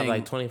Rodman with will have thing-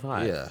 like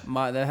 25.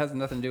 Yeah. that has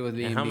nothing to do with And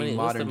being, how many?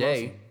 What's the modern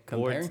day. most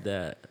Comparing, boards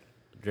that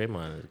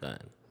Draymond has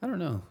gotten? I don't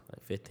know.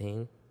 Like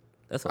 15.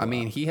 That's. A I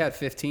mean, lot. he had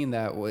 15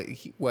 that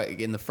what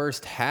in the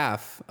first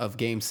half of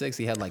Game 6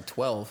 he had like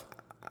 12.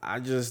 I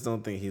just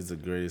don't think he's the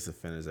greatest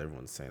defender as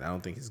everyone's saying. I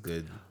don't think he's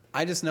good.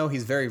 I just know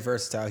he's very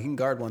versatile. He can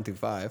guard 1 through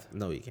 5.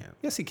 No, he can't.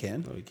 Yes, he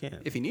can. No, he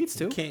can't. If he needs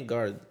to. He can't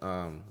guard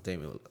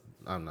Damian.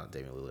 I'm not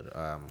Damian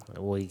Lillard.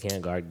 Well, he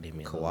can't guard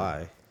Damian Lillard.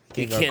 Kawhi.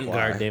 He can't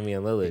guard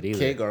Damian Lillard He either.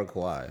 can't guard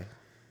Kawhi.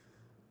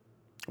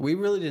 We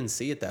really didn't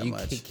see it that He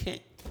much.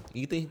 can't.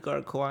 You think he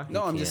guard Kawhi?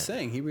 No, I'm just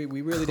can't. saying we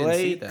really didn't see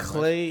Clay. it that much. He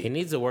Clay.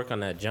 needs to work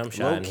on that jump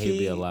shot, and he'd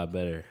be a Low-key- lot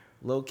better.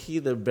 Low key,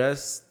 the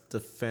best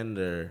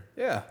defender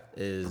Yeah,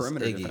 is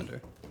perimeter Iggy.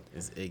 defender.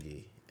 Is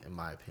Iggy, in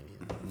my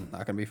opinion.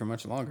 Not gonna be for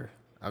much longer.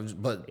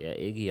 But Yeah,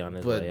 Iggy on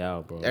his but way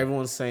out, bro.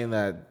 everyone's saying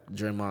that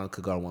Draymond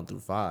could guard 1 through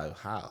 5.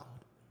 How?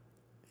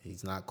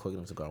 He's not quick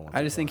enough to guard 1.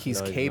 I just think he's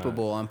No, he's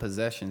capable on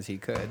possessions. He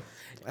could.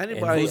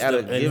 Anybody who's at the- a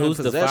and given who's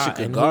the possession five-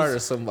 could and guard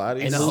who's-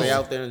 somebody. and And who's- stay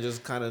out there and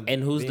just kind of.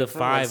 and who's be the in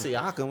front, five-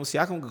 Like Siakam.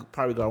 Siakam could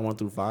probably guard 1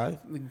 through 5.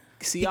 He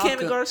Siakam, can't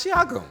even guard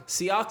Siakam.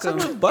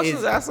 Siakam Bust is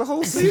his ass the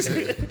whole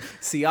season.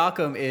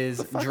 Siakam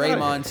is fuck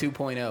Draymond outta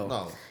 2.0.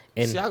 No,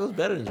 And- Siakam's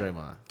better than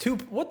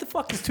Draymond. What the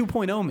fuck does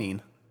 2.0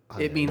 mean?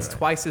 yeah, It means you're right.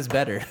 twice as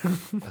better. Oh,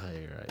 you're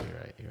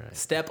right. You're right.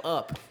 Step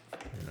up.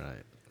 You're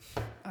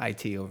right.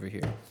 IT over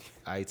here.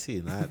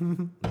 IT, not.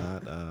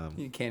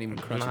 You can't even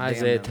crunch Not a damn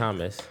Isaiah number.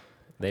 Thomas.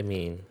 They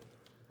mean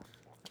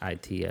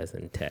IT as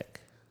in tech.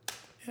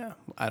 Yeah,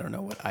 I don't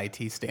know what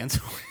IT stands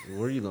for.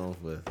 Where are you going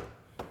with?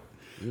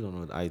 You're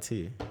going with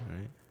IT,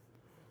 right?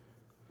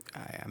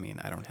 I mean,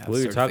 I don't have.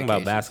 We were talking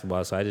about certifications.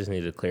 basketball, so I just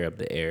need to clear up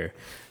the air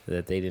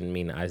that they didn't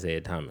mean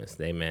Isaiah Thomas.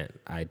 They meant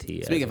IT.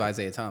 Speaking of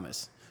Isaiah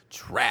Thomas,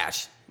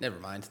 trash. Never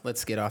mind.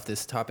 Let's get off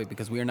this topic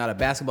because we are not a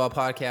basketball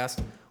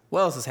podcast.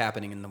 What else is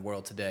happening in the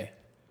world today?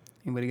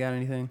 Anybody got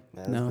anything?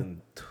 Man, it's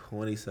been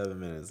 27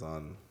 minutes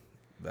on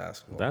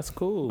basketball. That's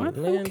cool. I Man,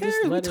 don't care.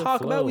 just We let it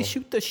talk about. We flow.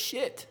 shoot the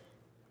shit.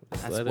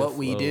 Just That's let it what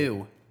we flow.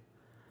 do.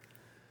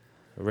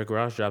 Rick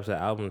Ross drops an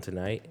album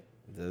tonight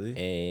Does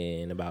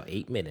he? in about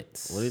 8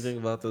 minutes. What do you think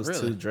about those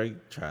Really? 2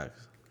 Drake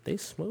tracks? They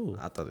smooth.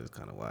 I thought it was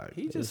kind of whack.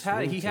 He just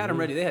had them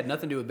ready. They had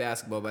nothing to do with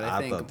basketball, but I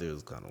I think thought it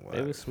was kind of whack.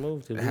 They was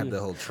smooth to They me. had the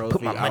whole trophy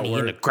Put my money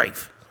in the artwork.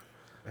 grave.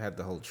 They had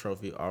the whole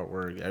trophy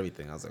artwork,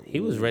 everything. I was like,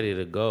 He was ooh. ready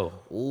to go.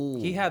 Ooh.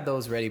 he had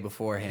those ready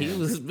beforehand.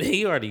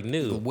 He already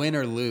knew. Win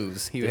or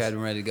lose, he had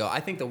them ready to go.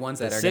 I think the ones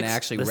that are going to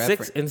actually the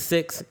reference. 6 and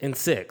 6 and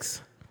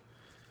 6.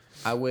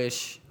 I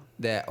wish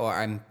that, or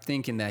I'm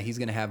thinking that he's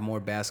going to have more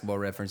basketball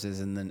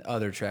references and then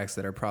other tracks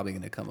that are probably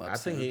going to come up. I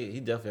think soon. he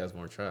definitely has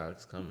more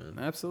tracks coming.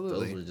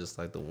 Absolutely. Those were just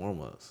like the warm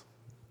ups.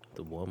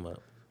 The warm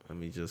up. Let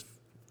me just,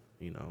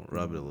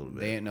 rub it a little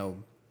bit. They ain't no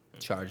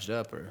charged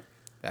up or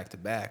back to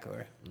back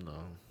or No.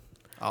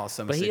 all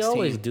summer. But 16. he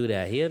always do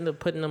that. He ended up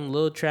putting them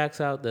little tracks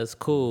out that's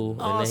cool,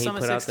 Oh, and then he Summer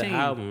put out 16. the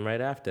album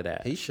right after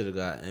that. He should have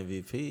got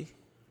MVP.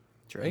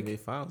 Drake. NBA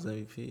Finals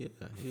MVP.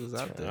 Yeah, he was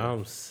out there.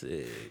 I'm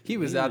sick. He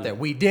was out there.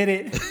 We did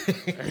it.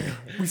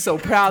 We so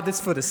proud.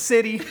 This for the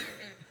city.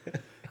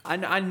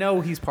 I know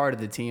he's part of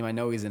the team. I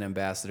know he's an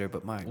ambassador,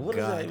 but my What God,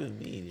 does that even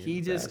mean?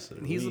 he's ambassador?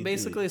 What do you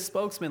basically do? a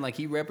spokesman. Like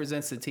he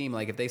represents the team.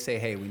 Like if they say,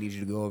 "Hey, we need you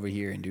to go over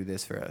here and do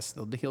this for us,"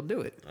 he'll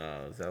do it.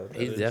 Is that what that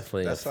He's is?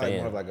 definitely That's a like fan,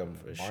 more of like a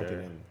for sure.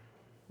 marketing.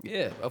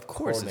 Yeah, of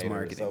course it's Coordinator or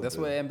marketing. That's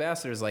what something.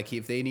 ambassadors like.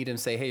 If they need him,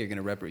 say, "Hey,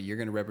 you're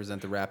gonna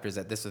represent the Raptors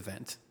at this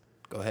event."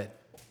 Go ahead.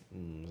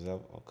 Is that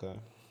okay?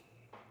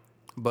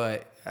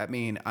 But I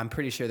mean, I'm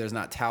pretty sure there's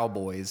not towel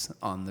boys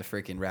on the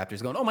freaking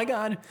Raptors going, "Oh my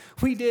God,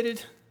 we did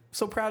it!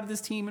 So proud of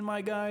this team and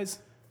my guys.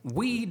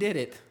 We did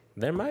it."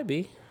 There might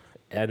be,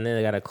 and then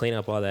they gotta clean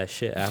up all that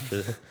shit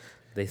after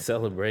they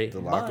celebrate. The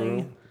locker Bye.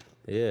 room.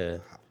 Yeah,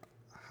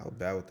 How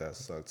bad would that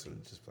suck to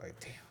just be like,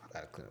 damn, I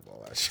gotta clean up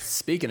all that shit.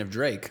 Speaking of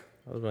Drake,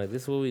 I was like,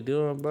 "This is what we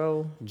doing,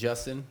 bro."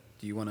 Justin,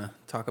 do you want to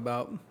talk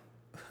about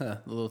the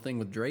little thing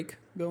with Drake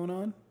going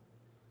on?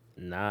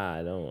 Nah,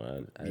 I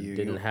don't. I You-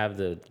 didn't have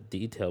the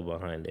detail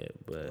behind it,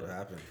 but What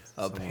happened?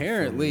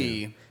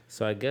 Apparently,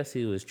 so I guess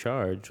he was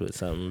charged with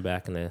something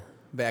back in the.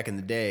 back in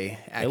the day, It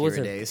accurate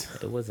wasn't. days,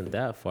 It wasn't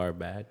that far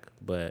back,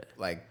 but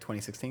like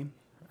 2016.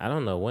 I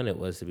don't know when it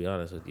was, to be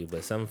honest with you.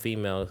 But some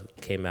female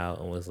came out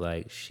and was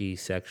like, she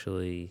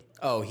sexually,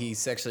 Oh, he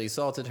sexually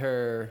assaulted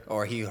her,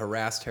 or he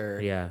harassed her.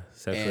 yeah,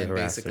 sexually and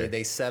harassed basically her.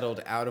 they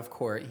settled out of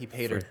court. He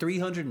paid her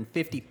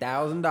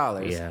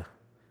 $350,000 Yeah,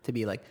 to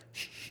be like,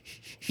 shh, shh, shh,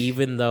 shh.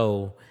 even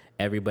though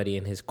everybody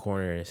in his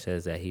corner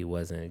says that he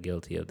wasn't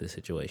guilty of the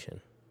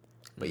situation.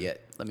 but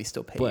yet let me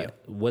still pay But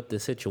what the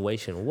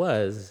situation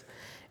was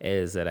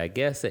is that I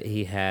guess that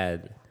he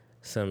had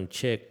some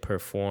chick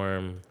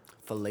perform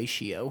you.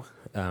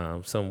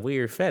 Fellatio. some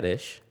weird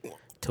fetish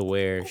to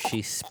where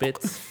she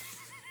spits.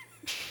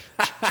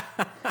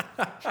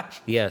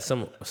 Yeah,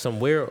 some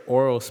weird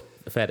oral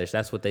fetish.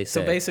 That's what they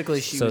said.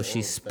 basically she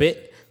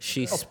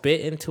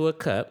spit into a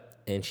cup,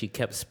 and she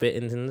kept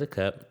spitting into the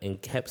cup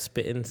and kept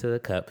spitting into the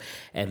cup,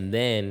 and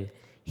then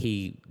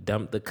he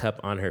dumped the cup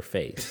on her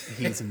face.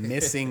 He's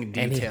missing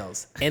And he-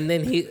 details. And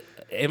then he,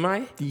 am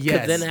I? 'Cause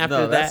Yes. Then after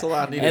No, that, that's all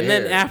I need to and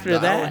then hear. after No,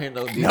 I that, don't hear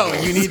no No,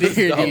 details. you need to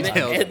hear No.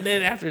 details. and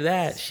then after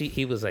that,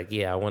 he was like,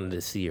 "Yeah, I wanted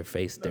to see your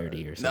face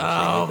dirty or something."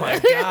 Oh my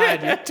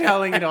God, you're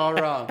telling it all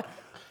wrong.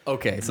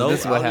 Okay, so Nope, this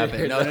is what I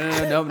don't happened.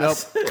 hear No.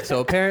 So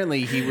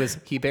apparently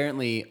he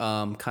apparently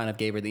kind of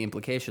gave her the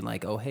implication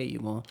like, oh hey, you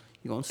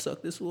gonna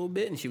suck this a little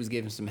bit, and she was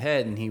giving some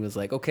head, and he was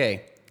like,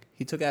 okay.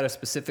 He took out a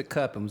specific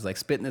cup and was like,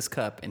 spit in this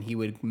cup, and he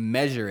would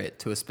measure it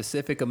to a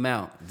specific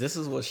amount. This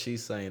is what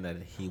she's saying that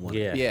he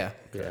wanted. Yeah.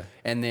 Yeah.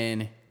 And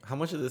then, How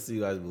much of this do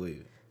you guys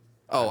believe?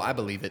 oh, I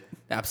believe it.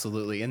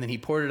 Absolutely. And then he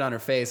poured it on her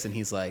face, and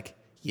he's like,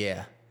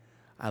 yeah,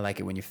 I like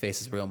it when your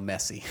face is real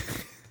messy.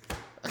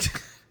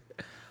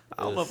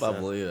 I don't know if I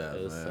believe that,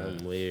 It was man.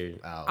 some weird.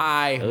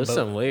 It It was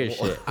some weird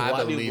shit. I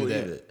Why do you believe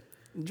believe that.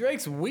 it?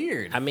 Drake's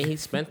weird. I mean, he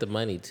spent the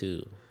money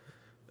too.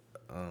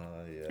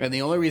 Yeah. And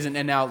the only reason,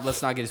 and now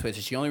let's not get it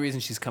twisted. The only reason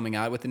she's coming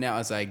out with it now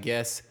is, I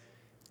guess,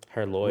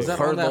 Her lawyer. Was that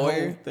Her on that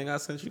lawyer? whole thing I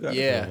sent you guys?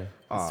 Yeah, it's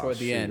Oh, toward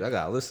the shoot, end. I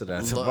gotta listen to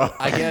that tomorrow.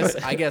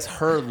 I guess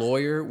her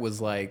lawyer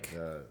was like,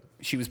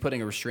 she was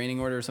putting a restraining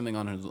order or something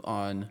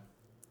on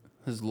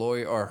his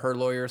lawyer or her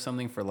lawyer or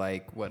something for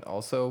like what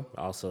also.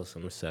 Also,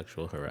 some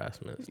sexual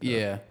harassment. stuff.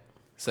 Yeah.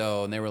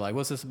 So, and they were like,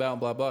 what's this about?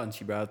 Blah, blah. And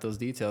she brought up those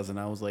details. And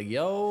I was like,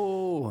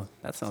 yo,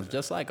 that sounds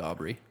just like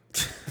Aubrey.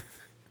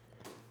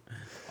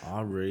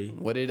 Aubrey.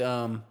 What did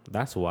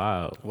That's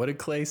wild.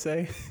 Clay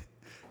say?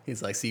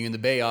 He's like, see you in the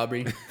Bay,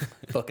 Aubrey.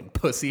 Fucking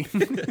pussy.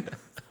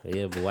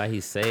 Yeah, but why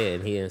he say it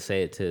and he didn't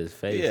say it to his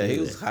face? Yeah, he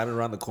either. was hiding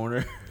around the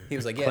corner. He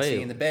was like, yeah, Clay. see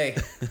you in the Bay.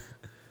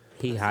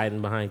 He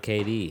hiding behind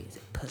KD.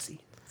 Pussy.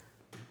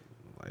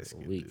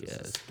 Light-skinned Weak dudes is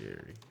ass.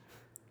 Scary.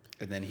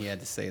 And then he had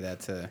to say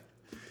that to.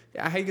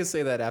 Yeah, how you could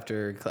say that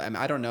after? I mean,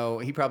 I don't know.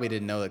 He probably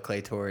didn't know that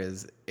Clay tore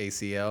his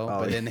ACL,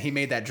 but yeah. then he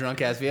made that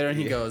drunk ass video, and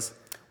he goes,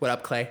 "What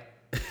up, Clay?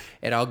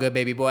 It all good,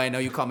 baby boy. I know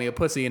you call me a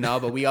pussy and all,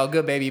 but we all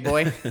good, baby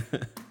boy.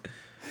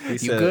 He You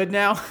said- good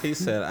now?" He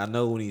said, "I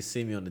know when you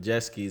see me on the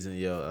jet skis in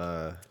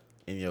your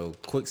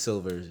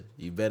Quicksilver,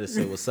 you better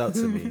say what's up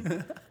to me,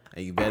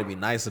 and you better be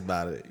nice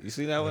about it." You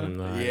see that one?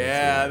 No, I didn't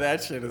Yeah, see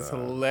that shit is that.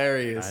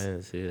 hilarious. I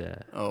didn't see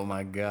that. Oh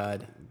my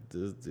god.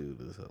 This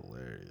dude is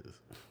hilarious.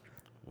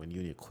 When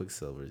you in your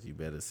Quicksilvers, you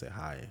better say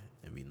hi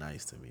and be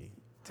nice to me.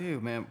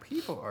 Dude, man,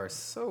 people are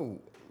so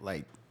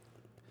like,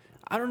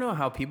 I don't know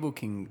how people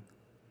can.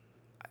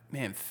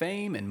 Man,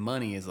 fame and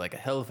money is like a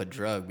hell of a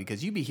drug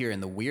because you be hearing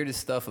the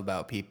weirdest stuff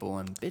about people,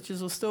 and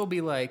bitches will still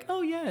be like,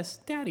 "Oh yes,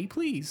 daddy,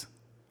 please."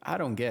 I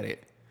don't get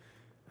it.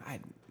 I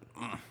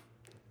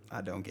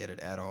don't get it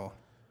at all.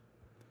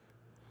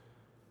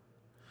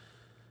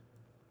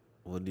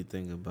 What do you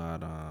think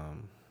about I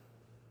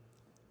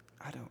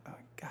don't. Oh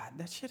God,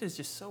 that shit is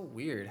just so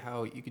weird.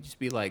 How you could just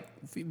be like,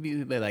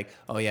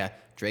 oh yeah,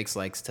 Drake's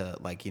likes to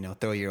like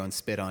throw your own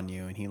spit on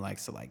you, and he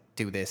likes to like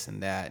do this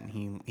and that,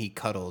 and he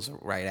cuddles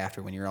right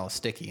after when you're all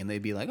sticky, and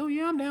they'd be like, oh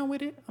yeah, I'm down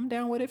with it. I'm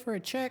down with it for a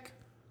check.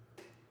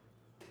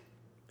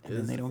 And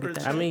then they don't get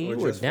that. I mean, Or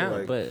you were just for, down,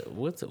 like- but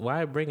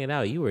why bring it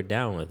out? You were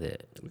down with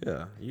it.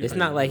 yeah? It's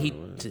not like he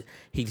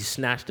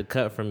snatched a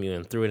cup from you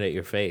and threw it at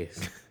your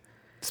face.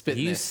 Spit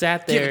in You this.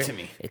 sat Give there it to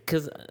me.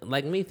 because,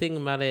 like me thinking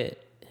about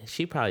it,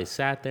 she probably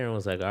sat there and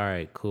was like, "All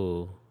right,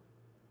 cool,"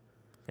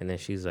 and then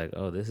she's like,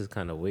 "Oh, this is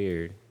kind of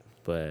weird,"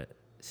 but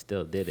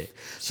still did it.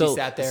 She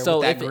sat there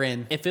with that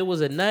grin. If it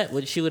was a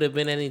nut, she would have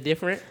been any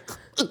different?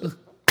 Would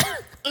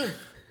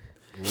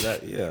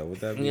that be? You know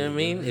what I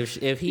mean?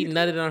 If he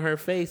nutted on her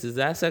face, is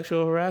that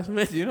sexual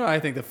harassment? You know, I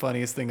think the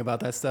funniest thing about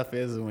that stuff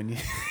is when you.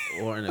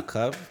 Or in a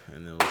cup,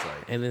 and it was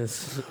like, And then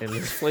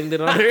flinged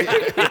it on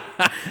her.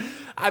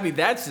 I mean,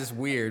 that's just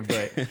weird,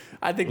 but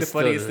I think the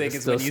Still- funniest thing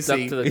is still when you stuck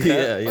see to the cup.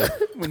 yeah.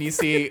 when you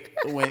see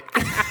when.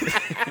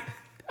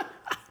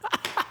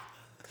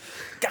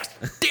 Gosh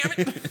damn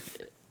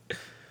it!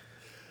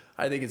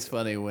 I think it's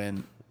funny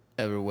when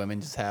ever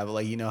women just have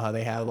like how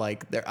they have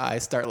like their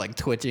eyes start like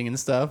twitching and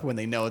stuff when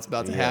they know it's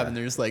about to Yeah. happen.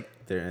 They're just like,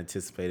 They're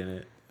anticipating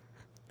it.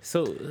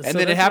 and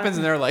then it happens,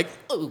 and they're like,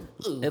 ooh,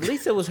 ooh. At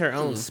least it was her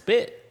own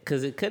spit,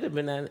 because it could have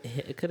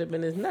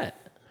been his nut,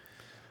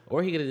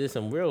 or he could have did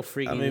some real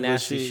freaky but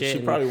nasty she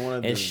shit probably and,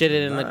 wanted and the shit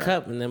it in the nut.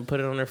 cup and then put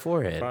it on her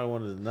forehead. Probably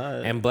wanted to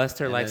nut And blessed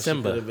her like then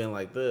Simba. She could have been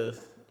like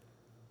this.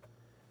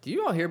 Do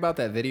you all hear about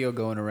that video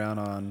going around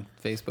on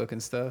Facebook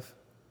and stuff?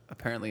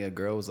 Apparently, a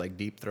girl was like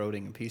deep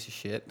throating a piece of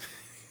shit.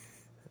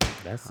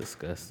 That's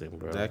disgusting,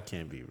 bro. That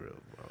can't be real,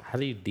 bro. How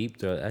do you deep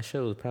throat? That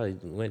show probably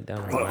went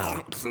down her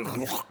mouth.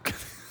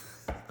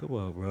 Come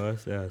on, bro.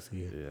 That's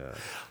nasty. Yeah.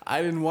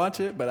 I didn't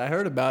watch it, but I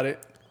heard about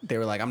it. they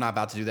were like, I'm not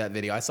about to do that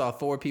video. I saw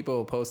 4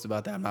 people post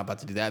about that. I'm not about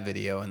to do that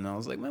video. And I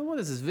was like, man, what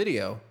is this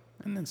video?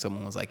 And then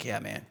someone was like, yeah,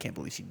 man, can't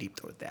believe she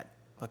deep-throated that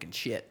fucking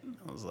shit. And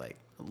I was like,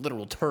 a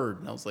literal turd.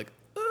 And I was like,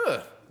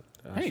 ugh,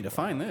 I need to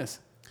find this.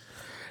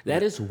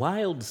 That is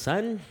wild,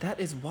 son. That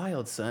is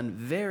wild, son.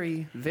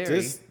 Very, very.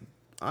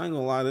 I ain't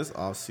gonna lie, this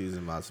offseason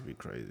about to be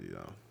crazy,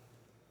 though.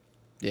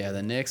 Yeah,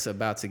 the Knicks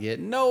about to get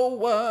no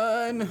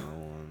one.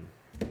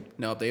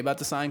 Nope, they about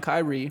to sign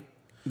Kyrie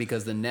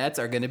because the Nets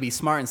are going to be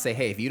smart and say,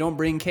 hey, if you don't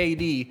bring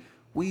KD,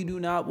 we do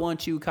not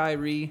want you,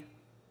 Kyrie.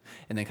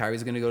 And then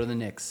Kyrie's going to go to the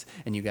Knicks,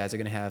 and you guys are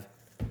going to have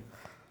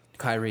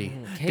Kyrie,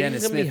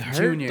 Dennis gonna be Smith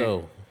hurt, Jr.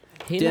 though.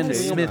 He Dennis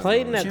not even Smith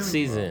played next Jr.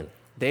 season.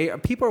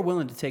 People are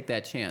willing to take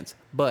that chance,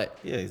 but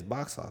Yeah, he's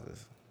box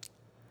office.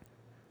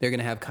 they're going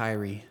to have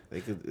Kyrie,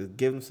 They could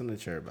give him something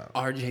to cheer about.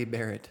 RJ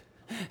Barrett,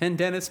 and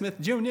Dennis Smith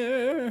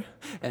Jr.,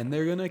 and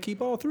they're going to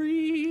keep all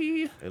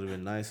 3. It would have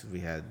been nice if we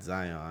had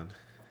Zion,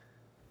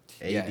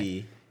 AD.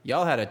 Yeah.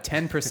 Y'all had a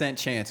 10%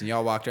 chance, and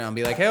y'all walked around and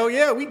be like, hell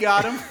yeah, we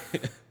got him.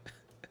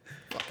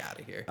 Fuck out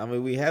of here. I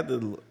mean, we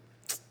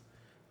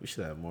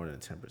should have more than a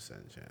 10%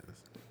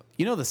 chance.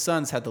 You know the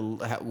Suns had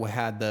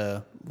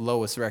the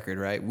lowest record,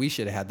 right? We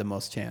should have had the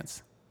most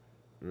chance.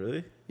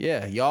 Really?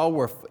 Yeah, y'all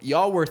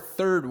were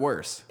third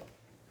worst.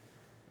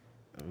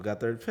 We got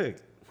third pick.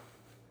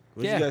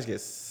 What Yeah. did you guys get?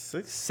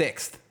 6th?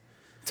 6th.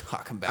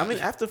 Talking about I mean,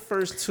 it. after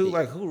first 2,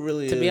 like, who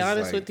really is? To be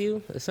honest like, with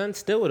you, the Suns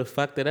still would have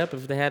fucked it up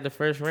if they had the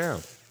first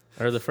round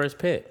or the first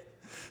pick.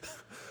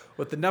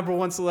 With the number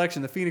 1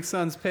 selection, the Phoenix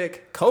Suns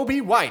pick Kobe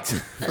White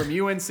from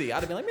UNC. I'd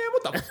have been like, man,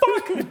 what the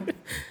fuck?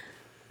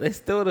 They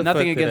still would have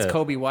Nothing fucked it against up.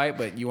 Kobe White,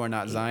 but you are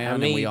not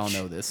Zion, and we all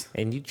know this.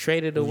 And you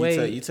traded You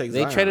away. you take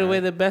they Zion, traded away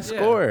right? the best Yeah.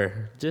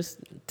 scorer just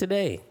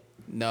today,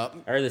 No.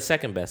 or the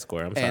second best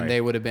scorer. I'm sorry. And they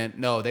would have been,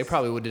 no, they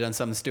probably would have done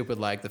something stupid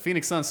like the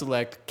Phoenix Suns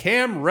select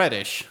Cam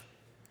Reddish.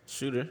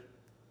 Shooter.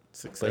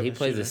 6'7" but he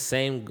plays shooter. the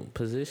same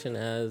position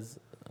as.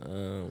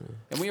 And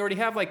we already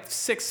have like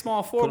 6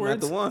 small Put him at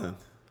forwards. the 1.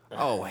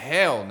 Oh,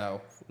 hell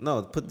no.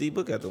 No, put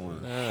D-Book at the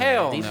 1.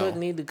 Hell D-Book no.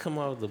 need to come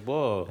off the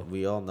ball.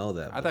 We all know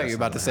that. I but thought you that's were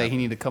about not to gonna say he happen.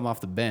 needed to come off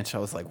the bench. I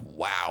was like,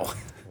 wow.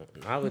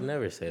 I would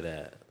never say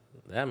that.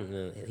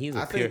 He's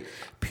I a pure think-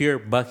 pure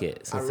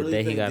bucket I since really the day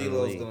he think got in the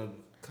D'Lo's league. gonna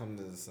come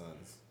to the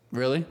Suns.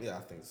 Really? Yeah,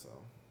 I think so.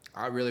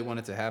 I really want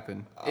it to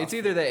happen. It's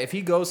either that if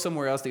he goes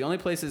somewhere else,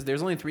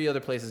 there's only 3 other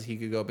places he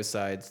could go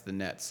besides the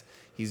Nets.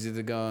 He's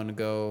either going to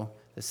go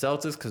the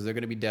Celtics because they're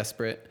going to be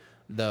desperate,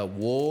 the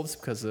Wolves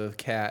because of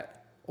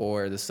Cat,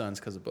 or the Suns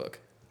because of Book.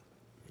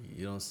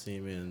 You don't see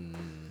him in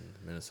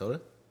Minnesota?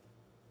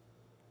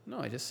 No,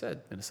 I just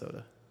said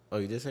Minnesota. Oh,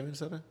 you did say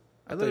Minnesota?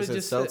 I thought you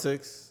literally said just said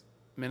Celtics.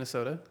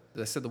 Minnesota.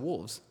 I said the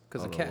Wolves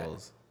because of the Cat.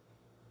 Wolves.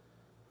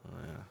 Oh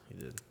yeah,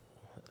 he did.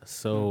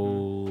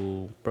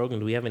 So, Brogan,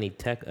 do we have any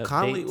tech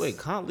updates?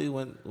 Conley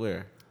went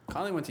where?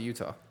 Conley went to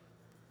Utah.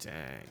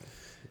 Dang.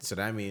 So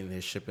that mean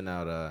they're shipping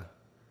out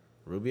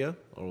Rubio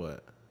or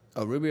what?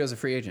 Oh, Rubio's a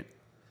free agent.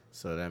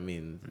 So that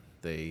mean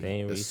they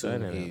ain't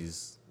assume re-signing him.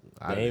 he's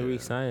They out of ain't there.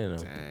 re-signing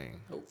him. Dang.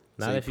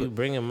 Not So if you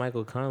bring in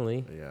Michael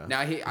Conley. Yeah. Now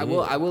I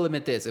will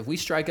admit this: if we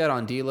strike out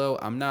on D'Lo,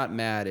 I'm not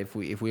mad. If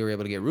we were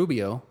able to get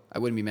Rubio, I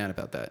wouldn't be mad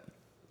about that.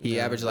 He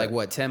Yeah, averaged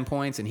but- 10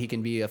 points, and he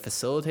can be a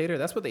facilitator.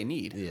 That's what they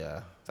need.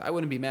 Yeah. So I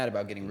wouldn't be mad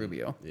about getting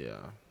Rubio. Yeah.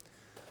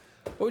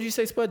 What would you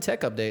say, Spud? Tech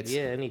updates?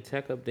 Yeah, any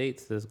tech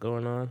updates that's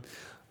going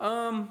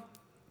on?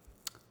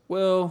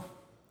 Well,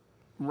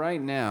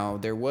 right now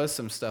there was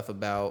some stuff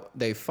about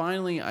they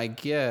finally, I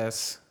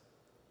guess,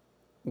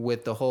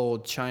 with the whole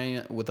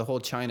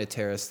China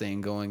terrorist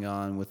thing going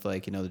on with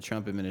the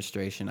Trump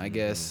administration. I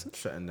guess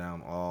Shutting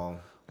down all.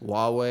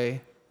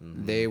 Huawei.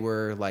 They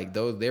were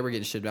they were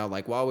getting shipped out.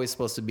 Like Huawei was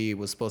supposed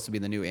to be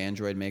the new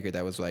Android maker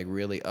that was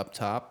really up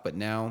top, but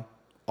now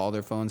all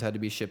their phones had to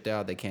be shipped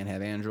out. They can't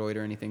have Android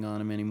or anything on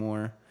them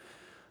anymore.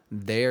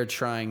 They're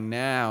trying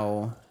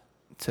now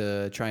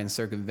to try and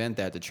circumvent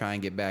that to try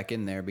and get back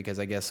in there because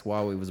I guess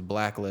Huawei was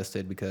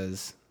blacklisted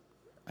because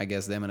I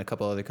guess them and a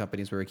couple other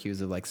companies were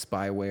accused of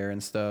spyware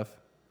and stuff.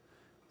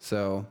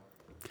 So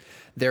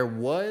there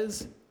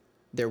was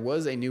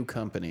a new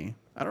company.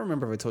 I don't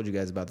remember if I told you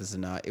guys about this or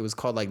not. It was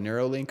called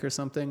Neuralink or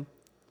something.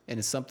 And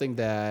it's something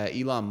that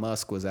Elon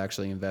Musk was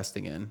actually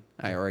investing in,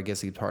 or I guess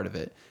he's part of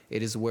it.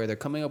 It is where they're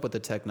coming up with a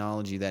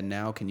technology that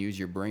now can use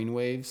your brain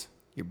waves,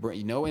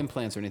 no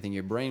implants or anything,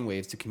 your brain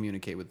waves to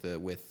communicate with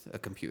a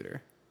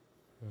computer,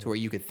 to where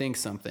you could think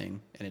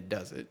something and it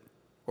does it.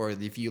 Or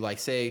if you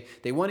say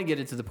they want to get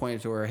it to the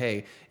point to where,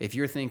 hey, if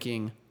you're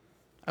thinking,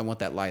 I want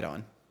that light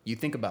on, you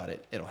think about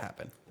it, it'll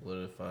happen. What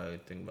if I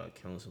think about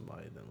killing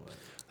somebody? Then what?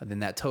 And then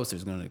that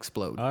toaster's going to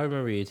explode. I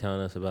remember you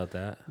telling us about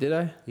that. Did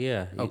I?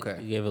 Yeah. Okay.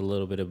 You gave a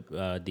little bit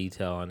of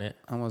detail on it.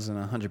 I wasn't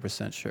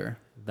 100% sure.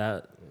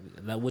 That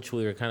which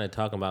we were kind of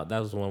talking about. That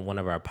was one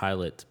of our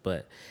pilots,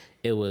 but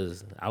I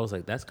was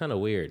like, that's kind of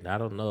weird. I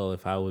don't know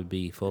if I would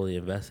be fully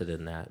invested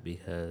in that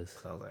because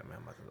So I was like, man,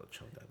 I'm about to go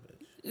choke that bitch.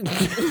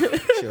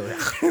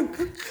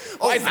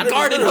 Oh, it's a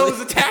garden hose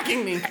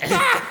attacking me.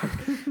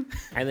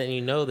 and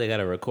then they got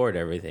to record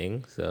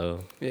everything.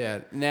 So Yeah.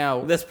 Now,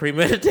 that's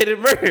premeditated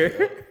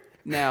murder.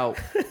 Now,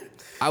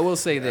 I will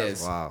say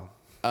this. Wow.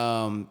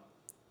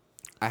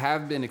 I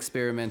have been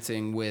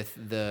experimenting with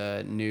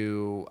the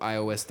new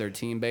iOS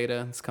 13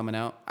 beta. It's coming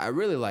out. I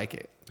really like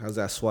it. How's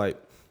that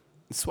swipe?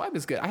 Swipe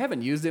is good. I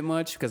haven't used it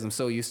much because I'm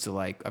so used to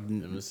like Let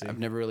me see. I've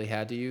never really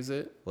had to use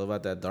it. What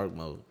about that dark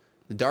mode?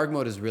 The dark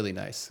mode is really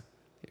nice.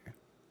 Here.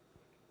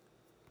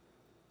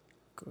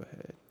 Go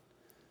ahead.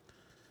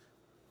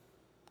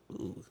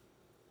 Ooh.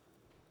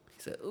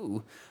 He said,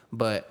 ooh.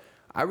 But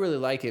I really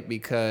like it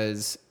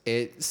because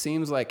it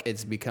seems like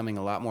it's becoming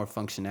a lot more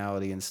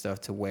functionality and stuff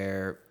to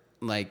where,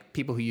 like,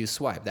 people who use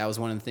Swipe, that was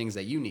one of the things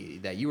that you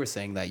needed, that you were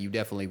saying that you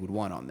definitely would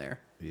want on there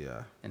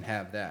Yeah. and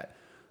have that.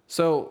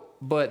 So,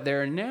 but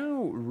there are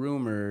now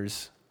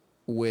rumors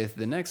with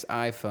the next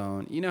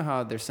iPhone. You know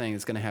how they're saying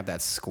it's going to have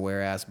that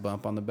square ass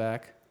bump on the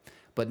back?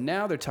 But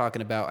now they're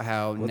talking about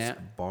how What's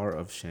bar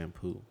of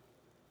shampoo?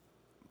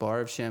 bar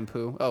of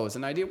shampoo. Oh, it's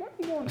an idea. Why are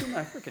you going through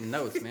my freaking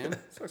notes, man?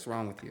 What's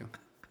wrong with you?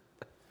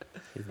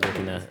 He's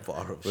looking at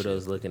Bar of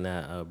Widow's looking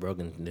at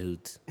broken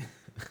nudes.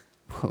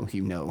 Well,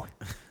 you know,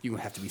 you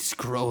have to be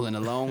scrolling a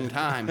long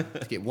time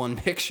to get one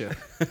picture.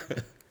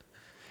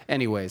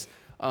 Anyways,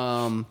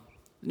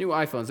 new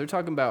iPhones, they're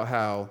talking about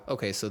how,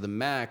 okay, so the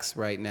max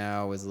right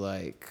now is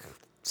like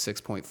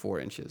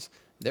 6.4 inches.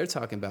 They're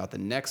talking about the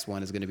next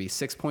one is going to be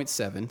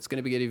 6.7. It's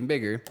going to get even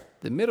bigger.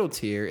 The middle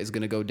tier is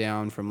going to go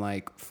down from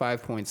like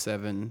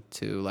 5.7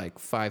 to like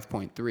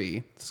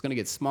 5.3. It's going to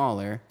get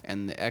smaller,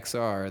 and the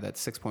XR, that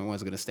 6.1,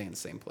 is going to stay in the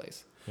same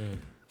place.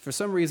 For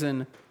some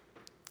reason,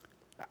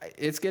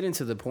 it's getting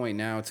to the point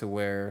now to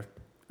where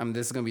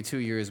this is going to be 2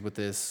 years with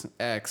this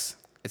X.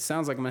 It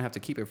sounds like I'm going to have to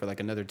keep it for like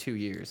another 2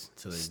 years.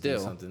 Till they do still.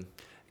 something.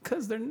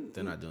 Because they're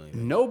not doing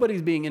anything.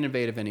 Nobody's being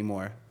innovative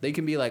anymore. They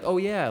can be like, oh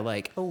yeah,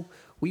 like, oh,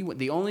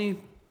 the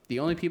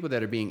only people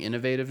that are being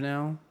innovative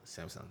now.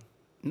 Samsung.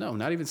 No,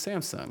 not even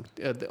Samsung.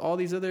 All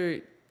these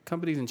other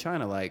companies in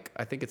China, like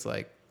I think it's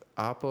like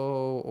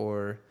Oppo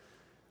or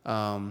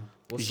Xiaomi.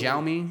 What's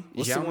Xiaomi?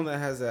 the one that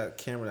has that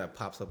camera that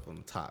pops up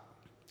on top?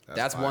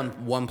 That's fire.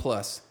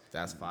 OnePlus.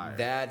 That's fire.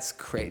 That's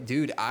crazy,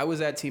 dude. I was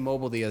at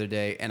T-Mobile the other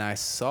day and I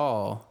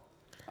saw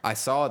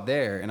it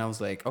there, and I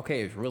was like,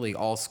 okay, it's really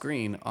all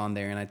screen on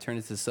there. And I turned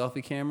it to the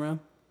selfie camera,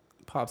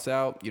 pops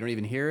out. You don't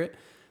even hear it.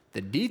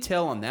 The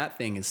detail on that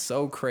thing is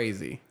so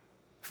crazy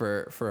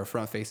for a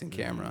front-facing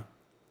camera.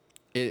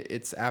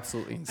 It's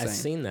absolutely insane. I've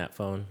seen that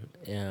phone.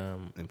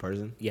 in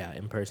person? Yeah,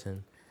 in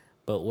person.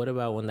 But what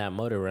about when that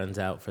motor runs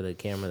out for the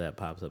camera that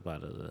pops up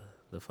out of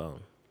the phone?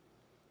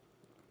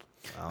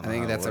 I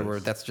think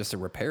that's just a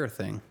repair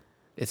thing.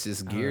 It's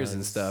just gears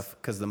and stuff.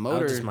 Because the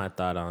motor, Just my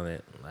thought on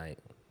it, like,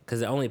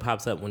 because it only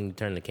pops up when you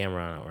turn the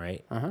camera on,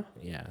 right?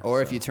 Yeah.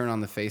 or if you turn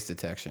on the face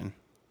detection,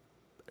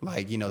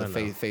 like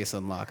the face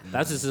unlock.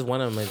 That's just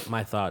one of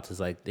my thoughts. Is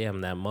like,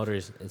 damn, that motor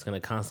is gonna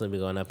constantly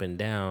be going up and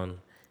down.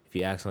 If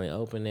you accidentally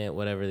open it,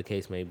 whatever the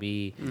case may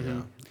be,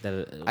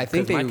 I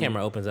think my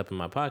camera opens up in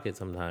my pocket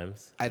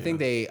sometimes. I think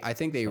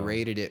they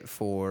rated it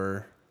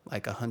for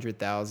like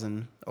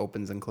 100,000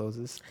 opens and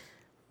closes.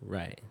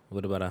 Right.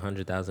 What about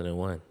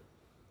 100,001?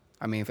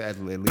 I mean, at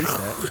least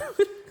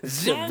that.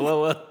 Should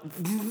blow up.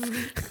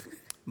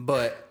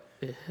 But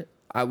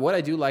what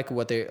I do like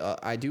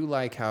I do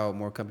like how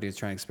more companies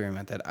try and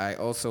experiment that. I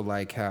also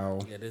like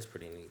how Yeah, it is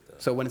pretty neat though.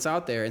 so when it's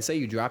out there and say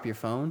you drop your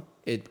phone,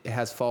 it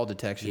has fall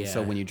detection.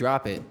 So Yeah. when you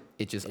drop it,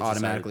 it just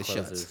automatically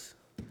shuts. closes.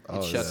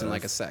 It shuts in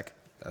like a sec.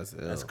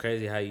 That's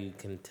crazy how you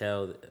can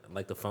tell,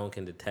 like the phone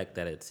can detect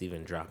that it's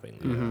even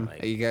dropping.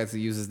 Like, You guys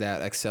uses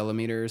that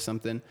accelerometer or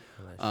something.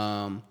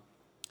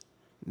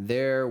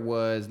 There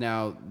was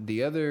now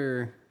the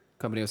other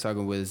company I was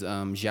talking was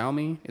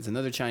Xiaomi. It's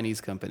another Chinese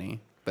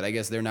company, but I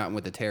guess they're not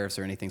with the tariffs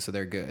or anything, so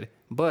they're good.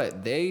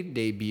 But they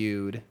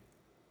debuted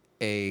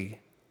a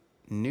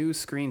new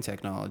screen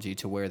technology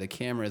to where the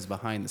camera is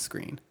behind the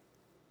screen.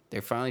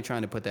 They're finally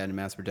trying to put that in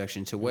mass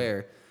production to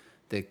where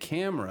the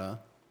camera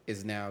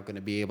is now going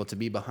to be able to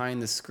be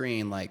behind the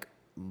screen, like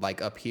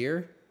up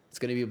here. It's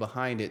going to be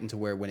behind it, and to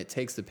where when it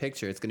takes the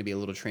picture, it's going to be a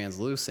little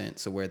translucent,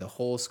 so where the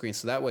whole screen,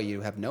 so that way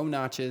you have no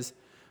notches,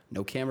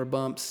 no camera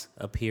bumps,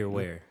 up here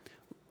where?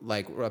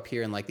 like up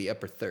here in like the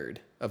upper third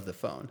of the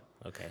phone.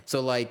 Okay.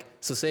 So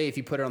say if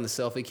you put it on the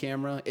selfie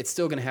camera, it's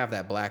still going to have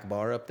that black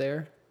bar up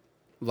there.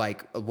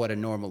 Like what a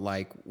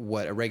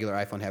regular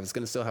iPhone has. It's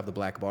going to still have the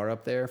black bar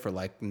up there for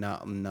like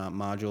not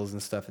modules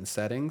and stuff and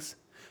settings.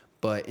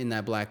 But in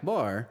that black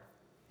bar,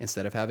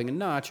 instead of having a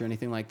notch or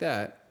anything like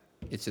that,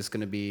 it's just going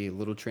to be a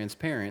little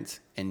transparent,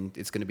 and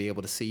it's going to be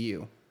able to see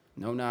you.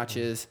 No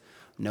notches,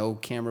 no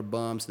camera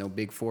bumps, no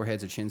big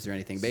foreheads or chins or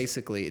anything.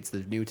 Basically, it's the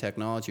new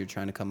technology you're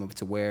trying to come up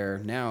to where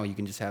now you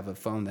can just have a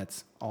phone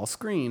that's all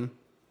screen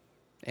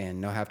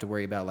and not have to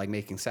worry about like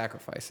making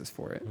sacrifices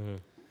for it.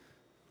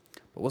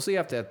 But we'll see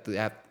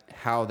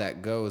how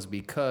that goes,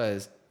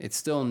 because it's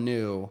still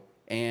new,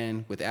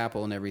 and with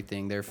Apple and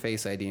everything, their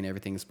Face ID and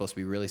everything is supposed to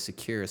be really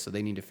secure, so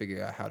they need to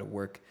figure out how to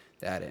work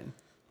that in.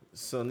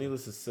 So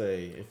needless to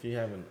say, if you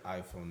have an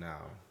iPhone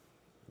now,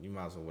 You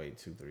might as well wait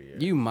 2-3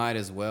 years. You might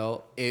as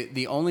well.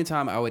 The only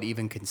time I would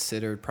even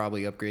consider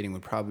probably upgrading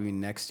would probably be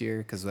next year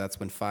because that's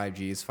when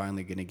 5G is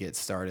finally going to get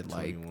started.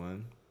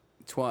 21.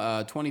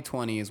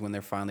 2020 is when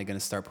they're finally going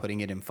to start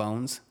putting it in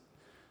phones.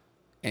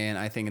 And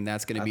I think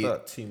that's going to be. I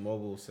thought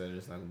T-Mobile said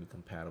it's not going to be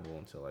compatible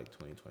until like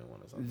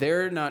 2021 or something.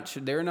 They're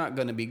not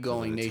going to be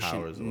going the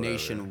towers or whatever.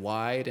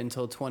 nationwide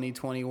until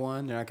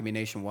 2021. They're not going to be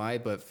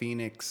nationwide, but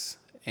Phoenix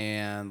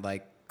and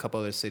like a couple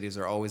other cities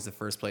are always the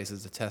first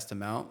places to test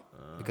them out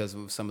because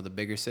of some of the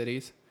bigger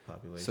cities.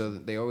 Population. So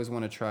they always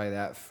want to try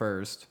that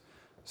first.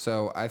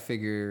 So I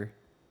figure,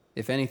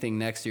 if anything,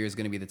 next year is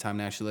going to be the time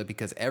to actually live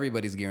because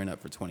everybody's gearing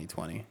up for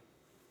 2020.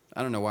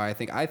 I don't know why. I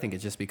think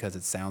it's just because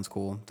it sounds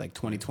cool. Like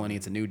 2020,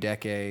 it's a new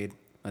decade.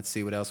 Let's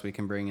see what else we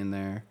can bring in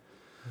there.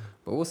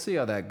 But we'll see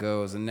how that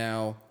goes. And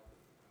now,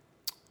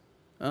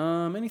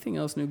 anything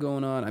else new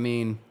going on? I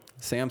mean,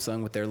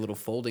 Samsung with their little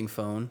folding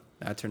phone,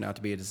 that turned out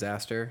to be a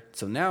disaster.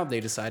 So now they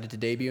decided to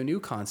debut a new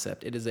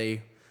concept. It is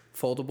a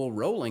foldable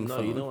rolling No,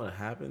 phone. you know what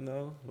happened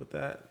though with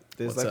that?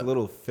 There's What's like up? a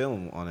little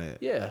film on it.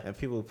 Yeah. And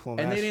people pulling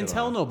And that they didn't shit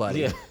tell on.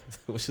 nobody. Yeah,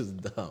 which is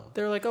dumb.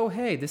 They're like, oh,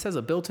 hey, this has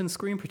a built-in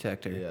screen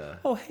protector. Yeah.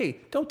 Oh, hey,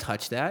 don't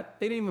touch that.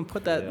 They didn't even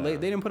put that. Yeah. They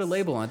didn't put a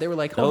label on it. They were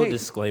like, No oh, hey.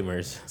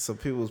 disclaimers. So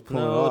people was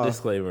pulling No it off.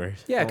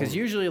 disclaimers. Yeah, because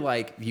usually,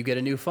 like, you get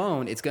a new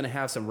phone, it's going to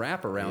have some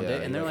wrap around Yeah,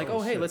 it. And they're yeah. like, Oh,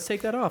 oh, hey, shit. let's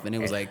take that off. And it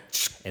was like,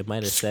 It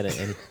might have said it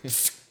in.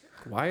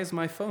 why is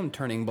my phone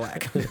turning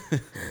black?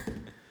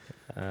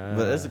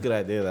 But that's a good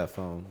idea, that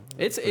phone.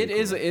 it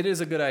is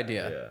a good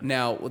idea. Yeah.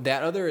 Now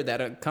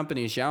that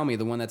company Xiaomi,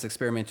 the one that's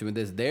experimenting with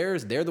this,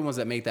 they're the ones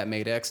that make that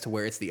Mate X to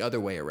where it's the other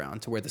way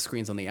around, to where the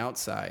screen's on the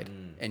outside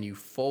and you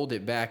fold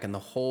it back and the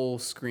whole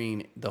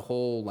screen, the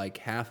whole like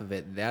half of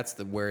it, that's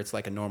where it's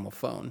like a normal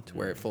phone to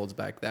where it folds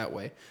back that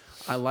way.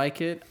 I like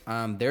it.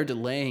 They're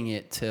delaying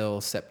it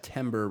till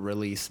September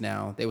release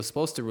now. They were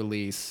supposed to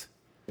release.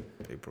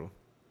 April.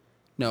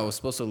 No, it was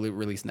supposed to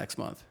release next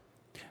month.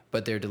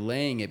 But they're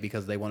delaying it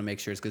because they want to make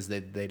sure it's because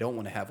they don't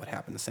want to have what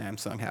happened to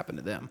Samsung happen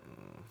to them.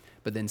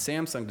 But then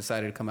Samsung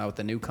decided to come out with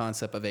a new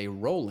concept of a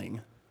rolling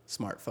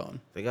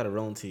smartphone. They got a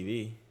rolling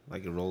TV.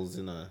 Like it rolls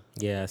in a.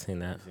 Yeah, I seen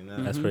that. Seen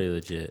that? That's pretty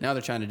legit. Now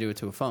they're trying to do it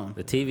to a phone.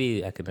 The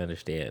TV I can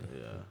understand,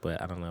 Yeah. but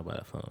I don't know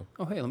about a phone.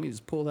 Oh, hey, let me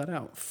just pull that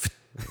out.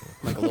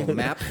 Like a little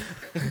map.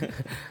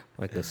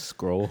 Like a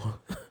scroll.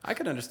 I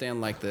could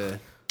understand like the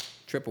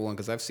triple one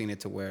because I've seen it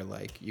to where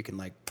like you can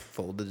like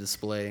fold the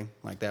display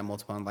like that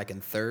multiple like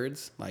in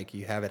thirds. Like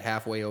you have it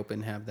halfway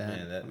open, have that.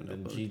 Man,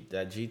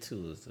 that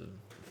G2 is the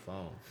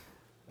phone.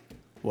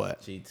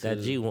 What? G2. That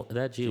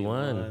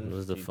G1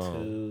 was the G2,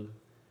 phone.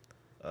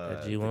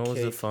 That the G1 was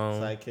the Kick,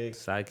 phone. Sidekick.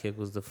 Sidekick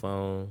was the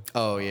phone.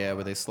 Oh yeah,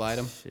 where they slide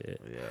them.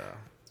 Shit. Yeah.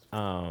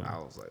 Um, I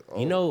was like, oh.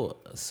 You know,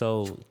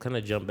 so kind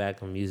of jump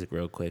back on music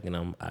real quick,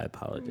 and I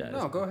apologize.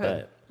 No, go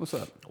ahead. What's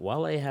up? But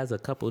Wale has a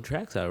couple of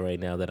tracks out right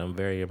now that I'm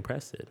very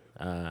impressed with.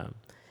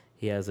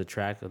 He has a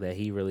track that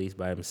he released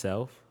by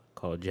himself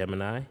called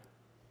Gemini.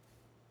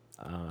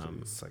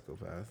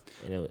 Psychopath.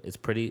 And it's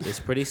pretty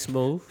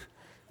smooth.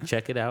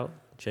 Check it out.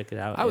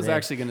 I was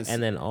actually gonna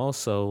And then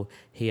also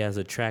he has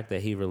a track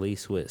that he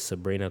released with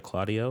Sabrina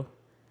Claudio.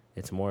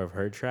 It's more of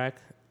her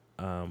track,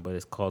 but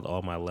it's called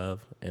All My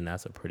Love, and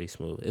that's a pretty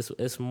smooth.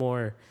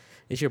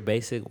 It's your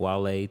basic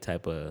Wale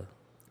type of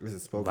Is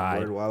it spoken Vibe.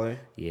 word, Wale?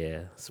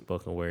 yeah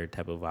spoken word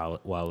type of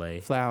Wale.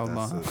 Flower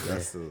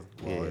That's Mom.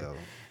 the Wale album.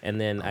 And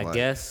then I like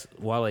guess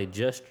Wale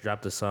just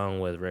dropped a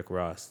song with Rick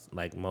Ross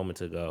like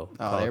moments ago.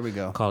 Oh, there we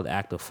go. Called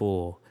Act a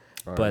Fool,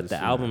 All right, but let's the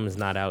see album is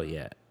not out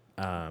yet.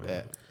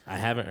 Bet. I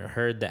haven't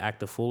heard the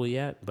Act a Fool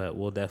yet, but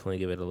we'll definitely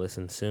give it a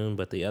listen soon.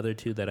 But the other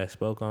two that I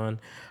spoke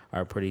on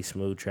are pretty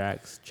smooth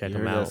tracks. Check You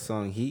them heard out. that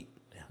song Heat?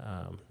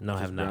 No, I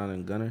Chris have not. Brown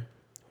and Gunner?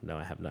 No,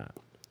 I have not.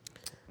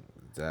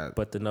 That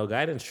But the No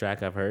Guidance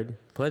track I've heard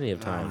plenty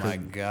of Oh times, my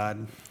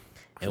God.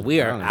 and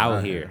we are Brown is out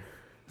out here.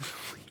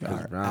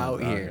 Chris Brown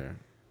out is here.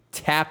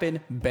 Tapping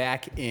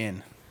back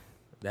in.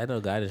 That No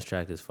Guidance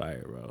track is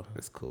fire, bro.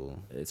 It's cool.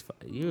 It's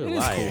you're a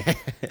liar.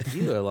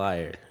 You're a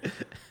liar.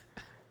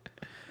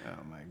 Oh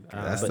my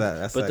God. That's but-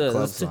 That's but that club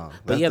those two- song.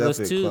 But That's yeah, those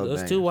definitely a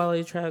club two banger.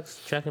 Wale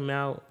tracks, check them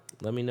out.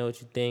 Let me know what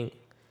you think.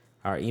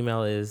 Our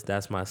email is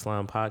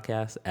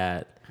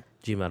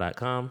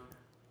that'smyslimepodcast@gmail.com.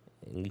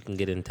 And you can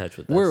get in touch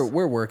with We're us.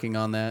 working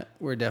on that.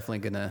 We're definitely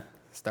gonna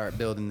start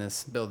building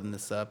this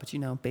up. But you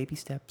know, baby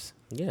steps.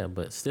 Yeah,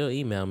 but still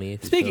email me.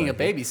 If you Speaking feel of like it.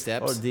 baby Or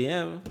steps,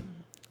 DM.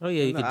 Oh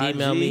yeah, you on can the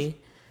email IG. me.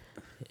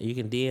 You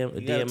can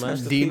DM You gotta DM touch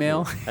us. the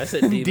D-mail. I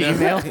said DM.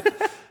 D-mail.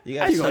 You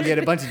How you gonna get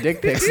a bunch of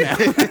dick pics now?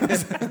 See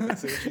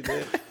what you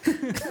did?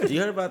 You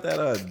heard about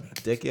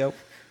that Dick Yelp?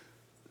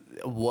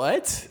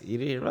 What? You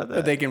didn't hear about That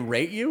that? they can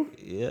rate you?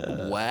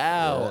 Yeah.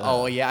 Wow.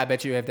 Oh yeah, I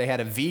bet you if they had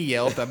a V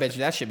Yelp, I bet you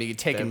that should be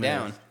taken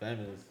down.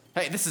 Feminist.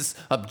 Hey, this is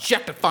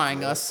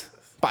objectifying us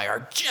by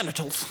our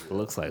genitals. It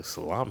looks like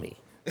salami.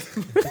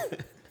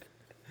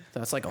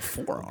 That's like a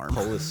forearm.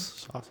 Polish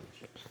sausage.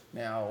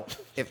 Now,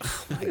 if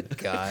oh my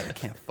God, I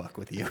can't fuck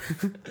with you.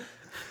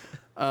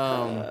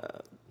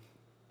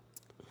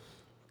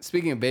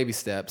 Speaking of baby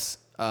steps,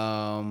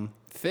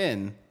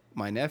 Finn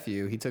my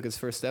nephew, he took his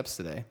first steps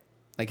today.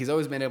 Like, he's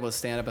always been able to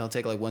stand up and he'll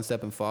take like one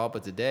step and fall.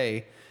 But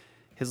today,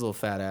 his little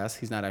fat ass,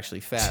 he's not actually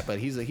fat, but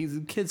he's a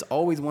kid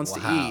always wants to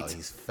eat.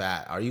 He's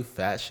fat. Are you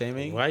fat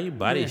shaming? Why are you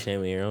body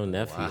shaming your own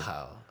nephew?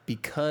 Wow.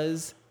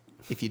 Because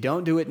if you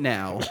don't do it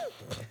now,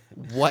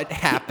 what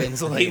happens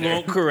He later?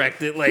 won't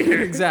correct it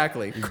later.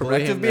 Exactly.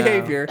 Corrective him down.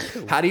 behavior.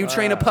 How do you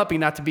train a puppy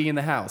not to be in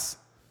the house?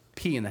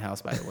 Pee in the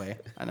house, by the way.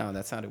 I know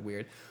that sounded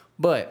weird.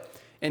 But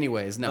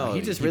anyways, no,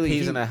 he just really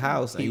pees in the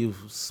house and you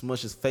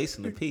smush his face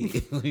in the pee.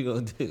 What are you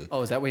gonna do?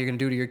 Oh, is that what you're gonna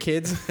do to your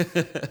kids?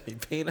 He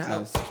pee in the No, I'm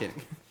house. just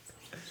kidding.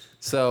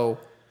 So,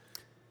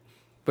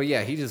 but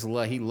yeah,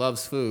 he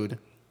loves food.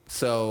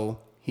 So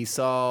he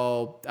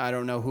saw, I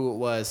don't know who it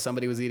was,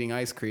 somebody was eating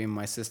ice cream.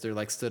 My sister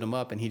like stood him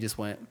up and he just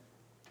went,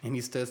 and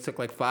he took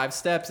like 5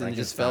 steps and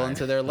just fell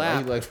into their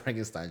lap. He like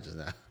Frankenstein just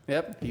now.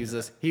 Yep,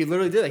 he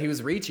literally did that. He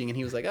was reaching and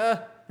he was like,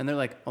 and they're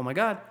like, oh my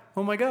God.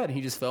 And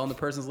he just fell in the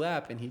person's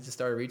lap and he just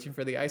started reaching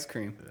for the ice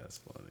cream. That's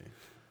funny.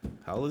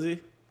 How old is he?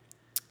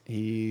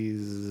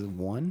 He's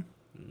 1.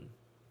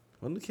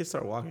 When did the kids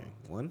start walking?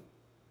 1?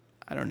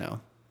 I don't know.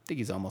 I think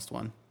he's almost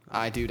 1.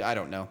 I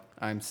don't know.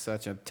 I'm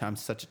such a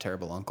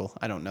terrible uncle.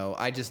 I don't know.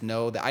 I just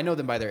know that I know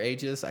them by their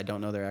ages. I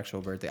don't know their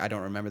actual birthday. I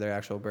don't remember their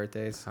actual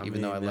birthdays, How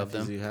even though I many love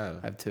them. nephews do you have?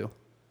 I have 2. You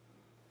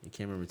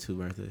can't remember 2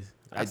 birthdays?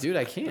 I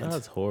can't.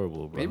 That's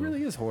horrible, bro. It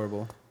really is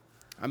horrible.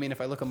 I mean,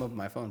 if I look them up on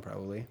my phone,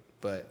 probably.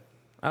 But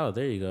Oh,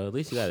 there you go. At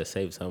least you got it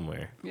saved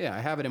somewhere. yeah, I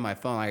have it in my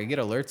phone. I get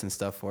alerts and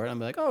stuff for it. I'm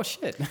like, oh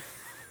shit.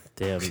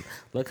 Damn.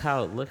 Look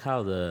how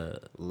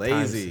the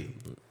Lazy.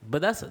 times-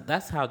 but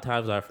that's how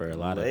times are for a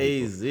lot of people.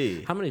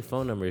 Lazy. How many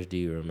phone numbers do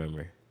you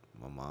remember?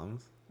 My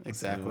mom's.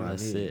 Exactly.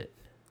 That's it.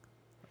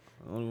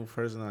 The only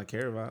person I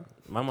care about.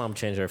 My mom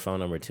changed her phone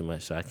number too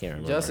much, so I can't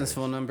remember. Justin's hers.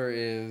 phone number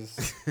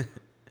is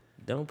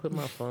Don't put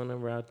my phone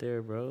number out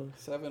there, bro.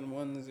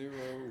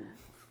 710.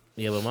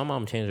 Yeah, but my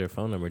mom changed her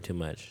phone number too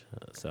much,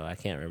 so I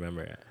can't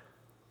remember it.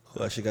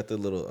 Well, she got the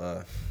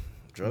little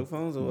drug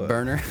phones or what?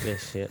 Burner. Yeah,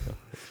 shit.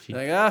 She,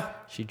 Like,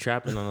 she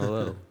trapping on the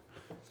low.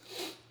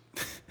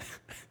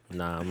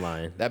 Nah, I'm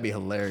lying. that'd be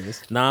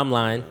hilarious. Nah, I'm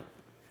lying.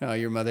 Oh,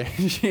 your mother.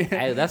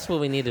 Hey, that's what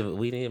we need to.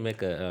 We need to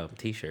make a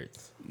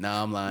t-shirts. No,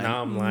 I'm lying.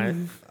 Nah, I'm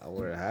lying. I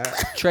wear a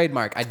hat.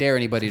 Trademark. I dare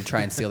anybody to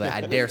try and steal that.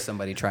 I dare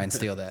somebody to try and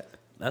steal that.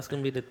 That's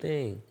gonna be the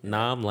thing.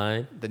 Nah, I'm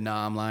lying. The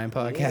Nah, I'm Lying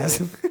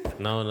podcast.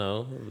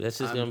 No, that's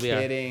just I'm gonna be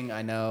kidding.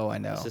 I know.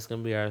 It's just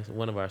gonna be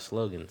one of our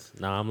slogans.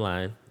 Nah, I'm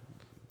lying.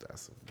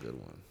 That's a good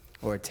one.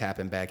 Or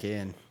tapping back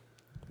in.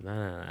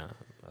 Nah.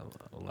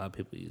 A lot of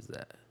people use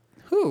that.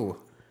 Who?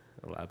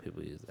 A lot of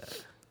people use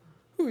that.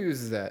 Who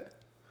uses that?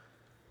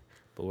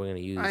 But we're gonna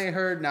use. I ain't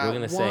heard we're not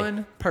gonna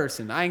one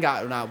person. I ain't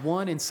got not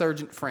one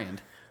insurgent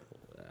friend.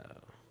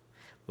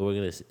 But we're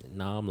gonna.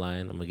 Nah, I'm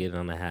lying. I'm gonna get it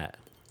on the hat.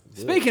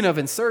 Speaking of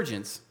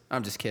insurgents,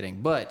 I'm just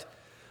kidding. But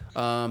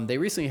they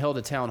recently held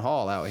a town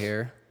hall out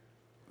here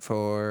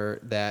for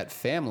that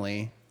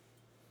family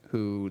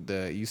who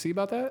you see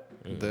about that?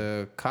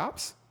 The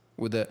cops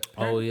with the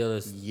Oh yeah, the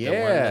one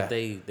yeah. that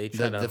they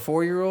try the to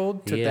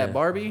 4-year-old took Yeah. that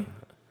Barbie.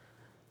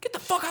 Get the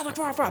fuck out of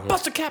the car before I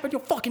bust a cap in your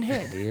fucking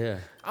head. Yeah,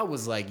 I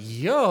was like,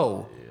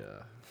 yo.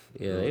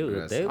 yeah. Real They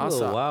aggressive. a I little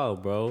saw-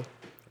 wild, bro.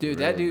 Dude,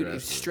 Real that dude is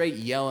aggressive. straight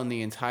yelling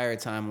the entire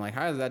time. Like,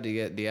 how does that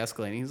get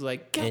de-escalating? He's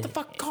like, get out the And-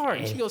 fucking car.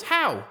 And she goes,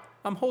 how?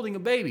 I'm holding a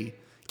baby.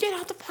 Get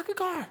out the fucking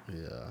car.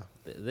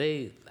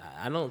 Yeah.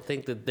 I don't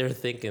think that they're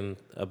thinking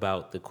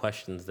about the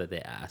questions that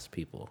they ask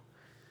people,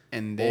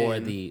 And then or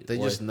the They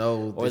or- just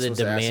know or they're the supposed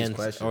to ask these demands,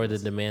 or the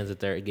questions. demands that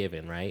they're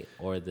given, right?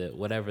 Or the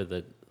whatever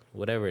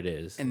it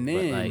is. And But,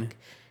 then- like,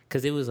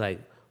 because it was like,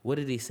 what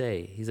did he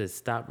say? He said,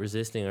 "Stop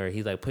resisting," or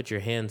he's like, "Put your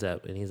hands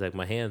up," and he's like,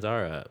 "My hands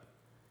are up."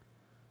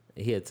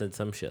 He had said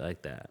some shit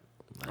like that.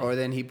 Or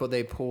then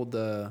they pulled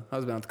the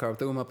husband out the car,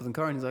 threw him up in the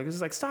car, and he's like,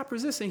 "It's like stop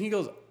resisting." He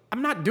goes,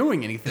 "I'm not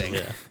doing anything."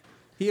 Yeah.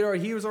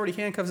 he was already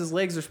handcuffed, his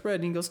legs are spread,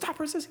 and he goes, "Stop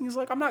resisting." He's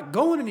like, "I'm not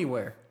going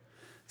anywhere."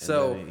 And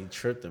So then he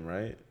tripped him,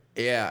 right?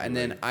 yeah, and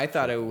then I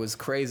thought it was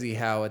crazy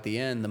how at the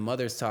end the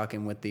mother's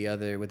talking with the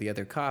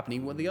other cop,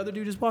 and when the other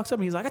dude just walks up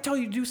and he's like, "I tell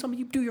you to do something,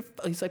 you do your."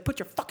 He's like, "Put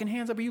your fucking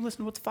hands up, or you listen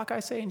to what the fuck I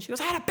say." And she goes,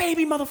 "I had a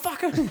baby,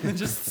 motherfucker," and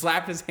just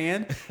slapped his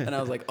hand, and I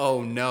was like,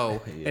 "Oh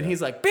no!" And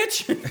he's like,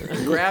 "Bitch!"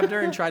 and grabbed her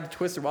and tried to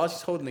twist her while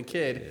she's holding the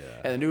kid,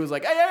 and the dude was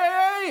like, "Hey, hey,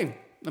 hey, hey,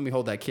 let me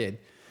hold that kid."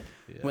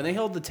 When they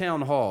held the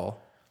town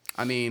hall,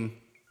 I mean,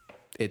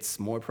 it's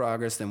more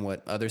progress than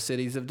what other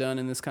cities have done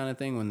in this kind of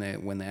thing.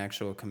 When the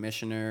actual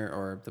commissioner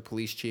or the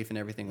police chief and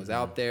everything was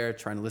out there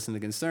trying to listen to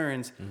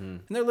concerns,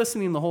 and they're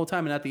listening the whole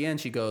time. And at the end,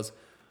 she goes,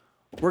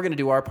 "We're going to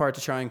do our part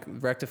to try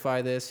and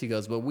rectify this." She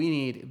goes, "But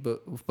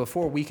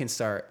before we can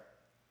start,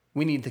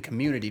 we need the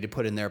community to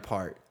put in their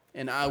part."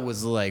 And I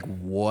was like,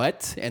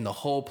 "What?" And the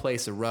whole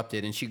place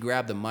erupted. And she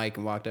grabbed the mic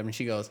and walked up and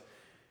she goes,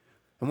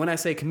 "And when I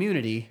say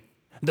community,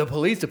 the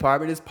police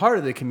department is part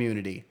of the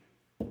community."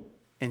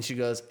 And she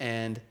goes,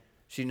 and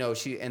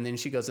then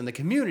she goes, "And the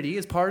community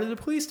is part of the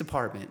police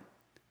department."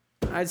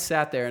 I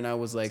sat there and I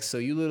was like, so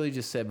you literally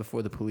just said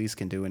before the police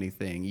can do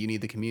anything, you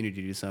need the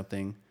community to do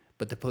something.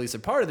 but the police are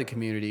part of the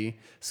community,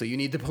 so you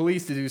need the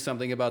police to do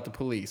something about the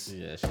police.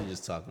 Yeah, she's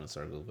just talking in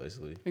circles,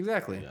 basically.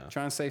 Exactly. Yeah.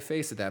 Trying to save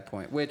face at that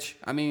point, which,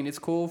 I mean, it's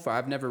cool.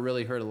 I've never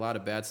really heard a lot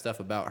of bad stuff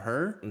about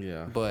her.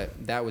 Yeah. But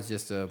that was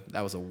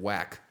a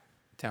whack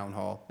town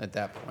hall at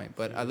that point.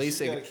 But at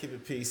least You gotta keep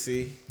it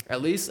PC.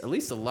 at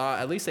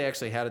least they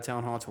actually had a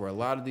town hall to where a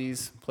lot of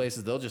these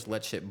places, they'll just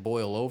let shit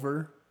boil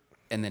over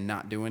and then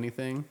not do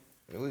anything.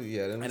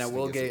 Yeah, And I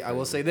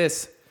will say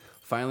this.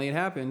 Finally, it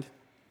happened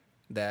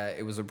that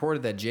it was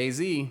reported that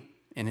Jay-Z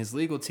and his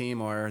legal team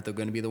they're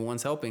going to be the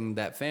ones helping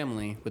that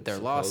family with their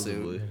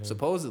lawsuit,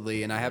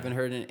 supposedly. And I haven't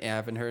heard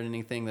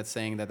anything that's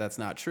saying that that's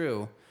not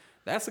true.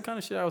 That's the kind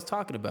of shit I was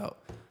talking about.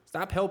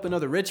 Stop helping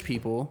other rich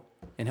people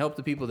and help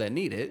the people that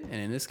need it. And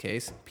in this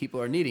case,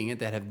 people are needing it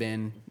that have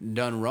been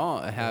done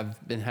wrong,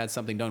 had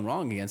something done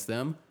wrong against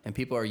them, and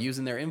people are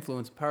using their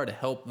influence and power to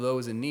help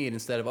those in need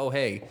instead of, oh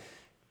hey,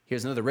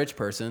 here's another rich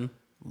person.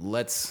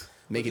 Let's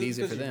make it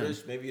easier for them.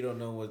 Rich, maybe you don't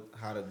know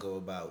how to go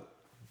about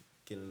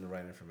getting the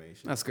right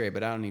information. That's great,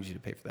 but I don't need you to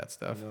pay for that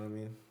stuff. You know what I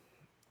mean?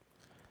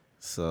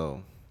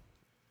 So,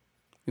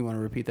 You want to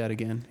repeat that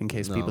again in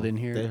case no, people didn't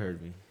hear? They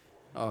heard me.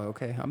 Oh,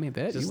 okay. I mean,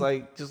 bet. Just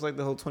like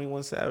the whole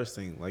 21 Savage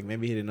thing. Like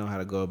maybe he didn't know how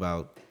to go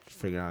about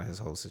figuring out his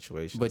whole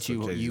situation. But So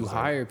Jay-Z you was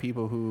hire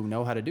people who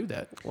know how to do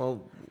that.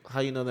 well, how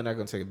you know they're not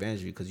gonna take advantage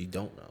of you because you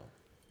don't know?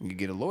 You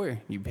get a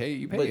lawyer. You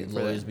pay. But it for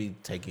lawyers that. be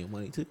taking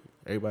money too.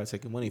 Everybody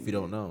taking money if you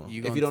don't know. You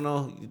If gonna- you don't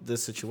know the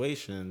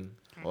situation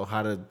or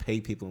how to pay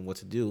people and what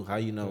to do, how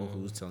you know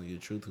who's telling you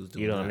the truth, who's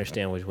doing You don't that?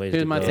 understand which ways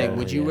Here's to my go. thing.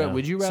 Would you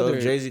So rather?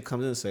 if Jay Z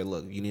comes in and say,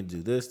 "Look, you need to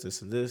do this,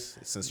 this, and this,"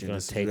 since you're in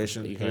this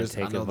situation, you're gonna here's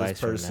take I know advice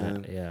this person.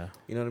 from that. Yeah.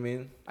 You know what I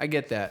mean? I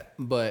get that,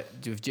 but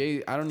if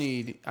I don't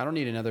need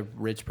another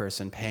rich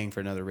person paying for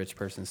another rich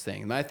person's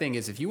thing. My thing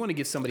is, if you want to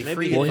give somebody Maybe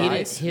free he Well, he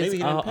advice, didn't, Maybe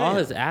he didn't pay all him.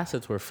 his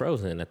assets were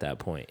frozen at that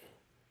point.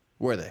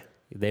 were they?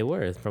 They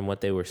were, from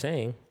what they were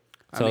saying.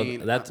 I So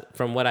mean, that's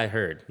from what I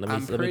heard. Let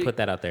me pretty- put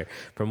that out there.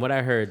 From what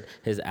I heard,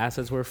 his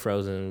assets were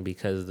frozen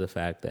because of the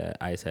fact that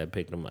ICE had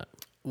picked him up.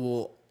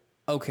 Well,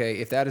 okay,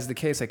 if that is the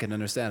case, I can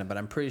understand it. But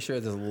I'm pretty sure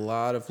there's a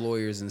lot of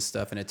lawyers and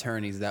stuff and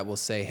attorneys that will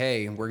say,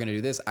 "Hey, we're gonna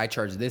do this. I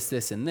charge this,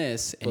 this, and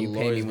this, and But you pay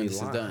me lawyers when be this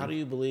is lying. done." How do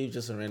you believe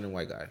just a random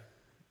white guy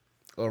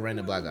or a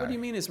random black guy? What do you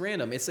mean it's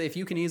random? It's if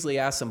you can easily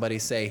ask somebody,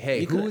 say,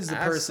 "Hey, You who could is the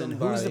ask person? Who's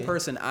the somebody-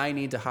 person I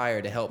need to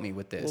hire to help me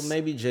with this?" Well,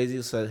 maybe Jay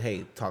Z said,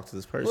 "Hey, talk to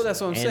this person." Well, that's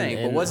what I'm And- saying.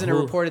 But and wasn't it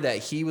who- reported that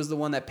he was the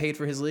one that paid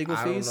for his legal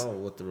I fees? don't know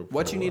what the report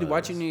What you need?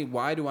 What you was. need?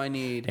 Why do I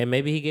need? And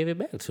maybe he gave it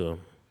back to him.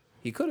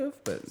 He could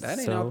have, but that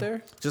ain't So- out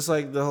there. Just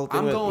like the whole thing.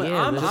 I'm with- going.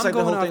 yeah, I'm, just I'm like the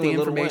going whole off thing the with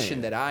Lil information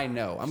Wayne. that I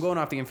know. I'm going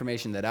off the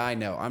information that I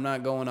know. I'm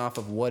not going off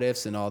of what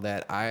ifs and all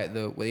that.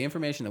 The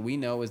information that we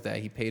know is that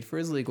he paid for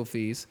his legal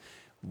fees.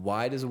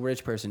 Why does a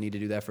rich person need to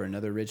do that for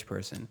another rich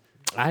person?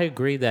 I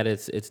agree that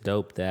it's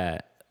dope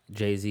that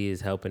Jay-Z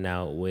is helping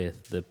out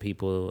with the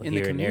people In the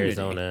here in community.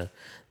 Arizona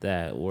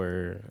that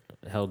were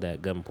held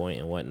at gunpoint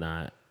and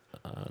whatnot.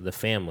 The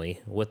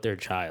family with their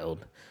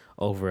child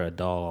over a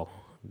doll.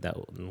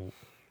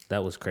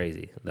 That was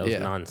crazy. That was Yeah.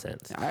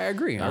 nonsense. I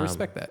agree. I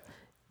respect that.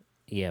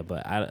 Yeah,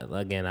 but I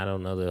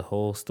don't know the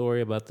whole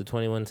story about the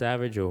 21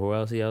 Savage or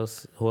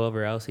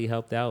whoever else he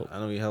helped out. I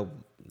know he helped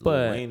Lil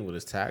But- Wayne with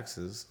his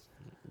taxes,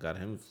 got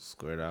him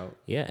squared out.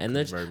 Yeah, and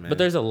Birdman. but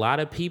there's a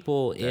lot of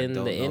people in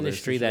don't the know their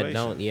industry that situation.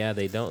 don't. Yeah,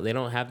 they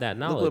don't have that Look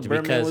knowledge what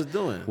Birdman because was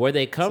doing. where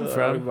they come To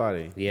from.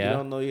 everybody. Yeah, you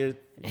don't know your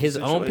his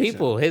own situation.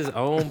 people. His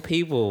own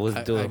people was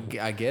doing.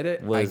 I get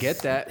it. I was- get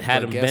that.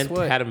 Had but him guess bent.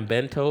 what? Had him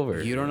bent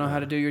over. You don't know how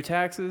to do your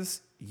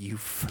taxes. You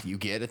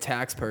get a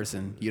tax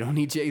person. You don't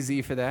need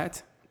Jay-Z for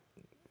that.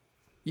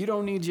 You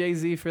don't need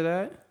Jay-Z for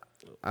that.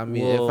 I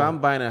mean, Well- if I'm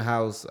buying a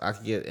house, I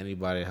could get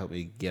anybody to help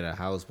me get a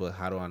house, but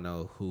how do I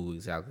know who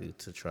exactly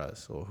to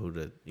trust or who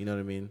to, you know what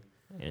I mean?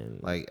 And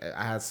Like,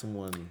 I had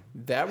someone.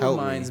 That help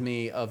reminds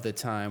me of the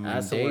time when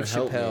Ask someone Dave to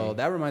help Chappelle. me.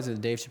 That reminds me of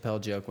the Dave Chappelle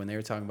joke when they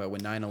were talking about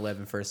when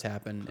 9/11 first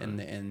happened,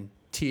 and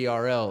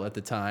TRL at the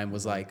time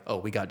was like, "Oh,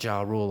 we got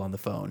Ja Rule on the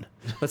phone.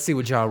 Let's see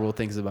what Ja Rule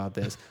thinks about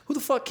this." Who the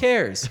fuck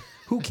cares?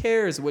 Who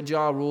cares what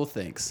Ja Rule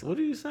thinks? What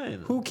are you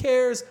saying? Who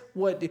cares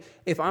what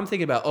if I'm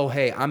thinking about, oh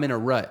hey, I'm in a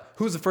rut.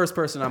 Who's the first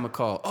person I'm gonna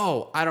call?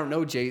 Oh, I don't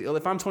know, Jay.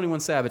 If I'm 21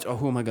 Savage, oh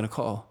who am I gonna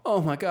call?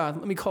 Oh my god,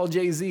 let me call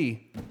Jay-Z.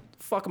 The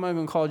fuck am I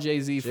gonna call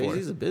Jay-Z for?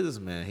 Jay-Z's a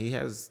businessman. He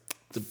has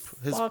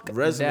his Fuck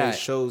resume that.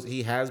 shows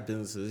he has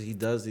businesses. He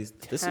does these.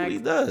 This is what he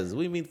does. What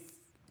do you mean?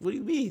 What do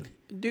you mean?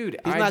 Dude,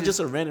 He's I not just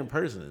a random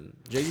person.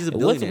 Jay-Z's a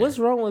what's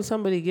billionaire. wrong with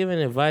somebody giving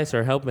advice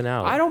or helping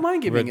out? I don't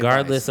mind giving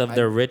regardless advice. of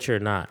they're rich or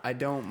not. I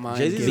don't mind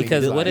Jay-Z's giving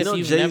Because what advice. if You know,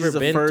 you've Jay-Z's never the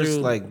been first,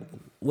 through? like,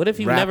 What if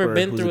you've never rapper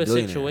been who's through a a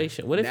billionaire.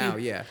 situation? What if now,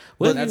 you? yeah. what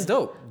Well, if that's you-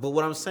 dope. But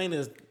what I'm saying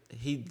is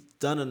he's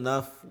done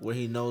enough where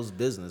he knows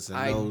business and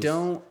I knows.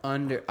 don't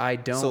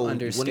So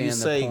understand when you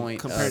say the point.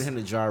 comparing of- him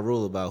to Ja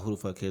Rule about who the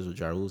fuck cares what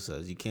Ja Rule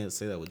says, you can't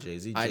say that with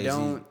Jay-Z. I Jay-Z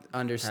don't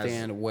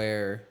understand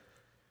where.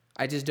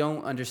 I just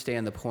don't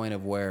understand the point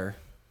of where.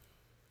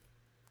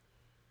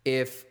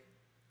 If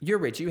you're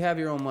rich, you have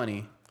your own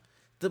money.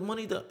 The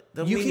money don't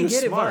You mean can you're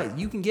get smart. advice.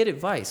 You can get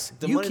advice.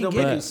 The you money can don't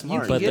get, make you you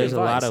smart. can But get there's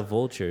advice. a lot of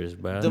vultures,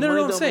 bro. The No,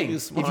 money I'm don't saying make you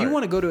if smart. you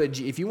want to go to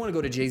if you want to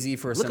go to Jay-Z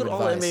for Look some at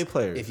all advice, NBA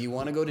players if you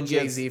want to go to who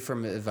Jay-Z gets- for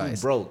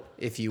advice, broke.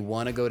 if you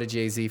want to go to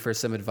Jay-Z for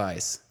some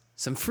advice,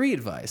 some free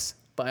advice,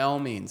 by all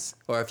means,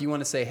 or if you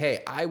want to say,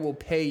 hey, I will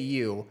pay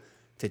you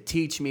to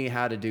teach me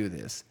how to do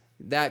this,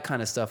 that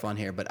kind of stuff on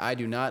here. But I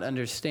do not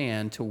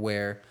understand to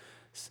where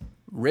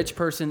rich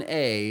person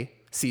A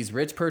sees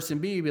rich person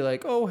B be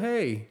like, oh,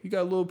 hey, you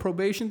got a little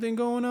probation thing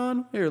going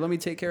on? Here, let me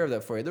take care of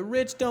that for you. The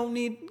rich don't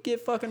need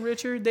get fucking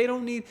richer. They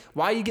don't need.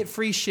 Why you get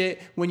free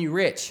shit when you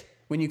rich,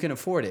 when you can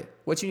afford it?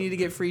 What you need to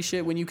get free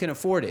shit when you can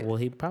afford it? Well,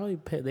 they probably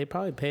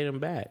paid him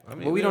back. I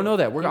mean, Well, we don't know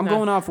that. I'm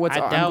going off what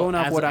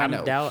I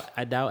know.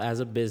 I doubt as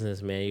a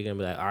businessman, you're gonna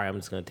be like, all right, I'm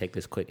just gonna take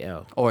this quick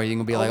L. Or you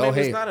can be like, maybe oh,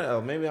 hey. it's not an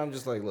L. Maybe I'm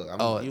just like, look,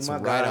 Oh, you it's my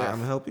right guy. off. I'm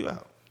gonna help you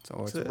out.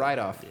 So it's That's it. right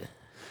off.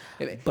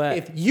 But-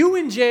 if you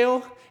in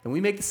jail and we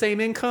make the same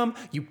income,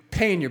 you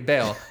paying your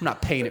bail. I'm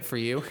not paying it for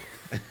you.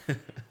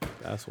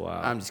 That's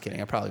wild. I'm just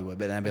kidding. I probably would,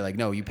 but then I'd be like,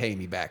 no, you pay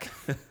me back.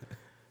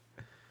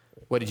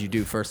 What did you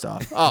do first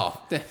off? Oh,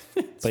 it's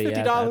But $50.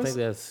 yeah, I think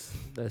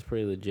that's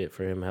pretty legit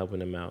for him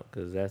helping him out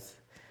because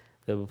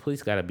the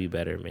police got to be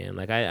better, man.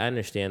 Like I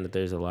understand that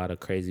there's a lot of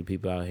crazy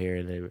people out here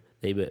and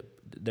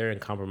they're in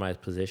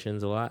compromised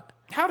positions a lot.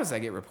 How does that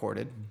get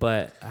reported?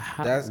 But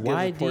That's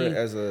why gets do reported you,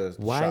 as a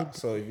why shop.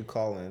 So if you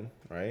call in,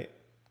 right?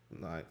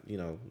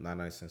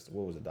 99 cents.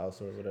 What was it? Dollar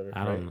store or whatever.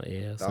 I don't right? know,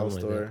 yeah, Dollar something like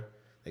store. that.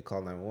 They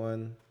call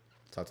 911.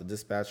 Talk to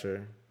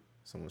dispatcher.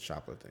 Someone's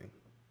shoplifting.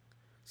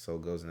 So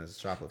it goes in as a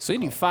shoplifting. So you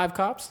need call. 5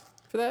 cops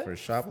for that? for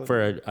shoplifting.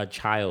 for a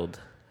child?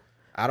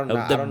 I don't know.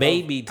 the I don't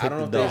baby know, took I don't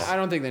know the if dog. they- I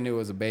don't think they knew it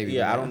was a baby.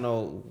 Yeah, but I don't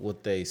know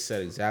what they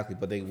said exactly,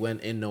 but they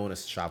went in knowing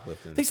it's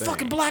shoplifting. These thing.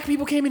 fucking black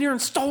people came in here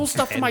and stole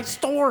stuff from my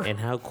store. And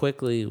how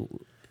quickly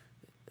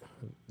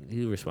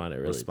you responded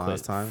really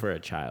Response quick time? for a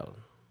child.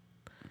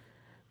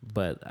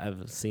 But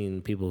I've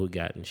seen people who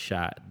gotten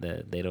shot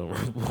that they don't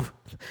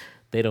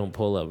they don't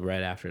pull up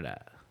right after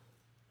that.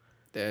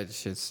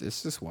 It's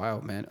just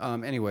wild, man.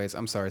 Anyways,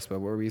 I'm sorry, Spud.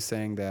 What were you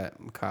saying that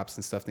cops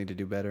and stuff need to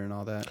do better and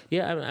all that?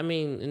 Yeah, I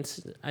mean,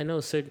 I know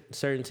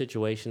certain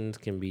situations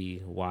can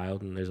be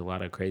wild, and there's a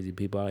lot of crazy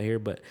people out here.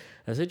 But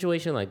a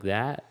situation like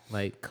that,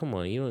 like, come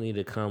on, you don't need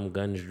to come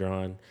guns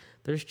drawn.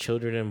 There's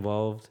children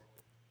involved.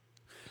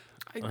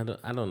 I don't know.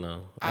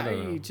 I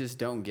don't know. just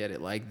don't get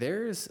it. Like,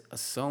 there's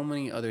so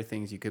many other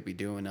things you could be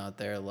doing out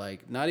there.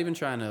 Like, not even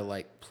trying to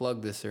like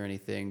plug this or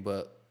anything,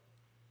 but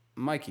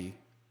Mikey,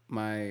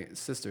 my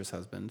sister's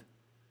husband,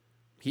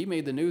 he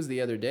made the news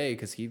the other day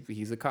because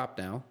he's a cop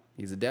now.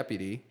 He's a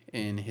deputy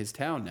in his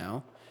town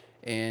now.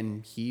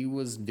 And he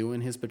was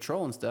doing his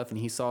patrol and stuff, and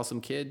he saw some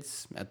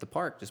kids at the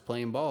park just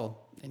playing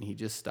ball. And he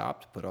just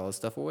stopped, put all his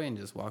stuff away, and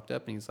just walked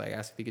up, and he's like,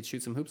 asked if he could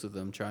shoot some hoops with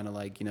them, trying to,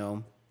 like,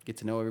 get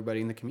to know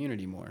everybody in the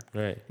community more.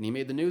 Right. And he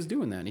made the news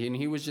doing that. And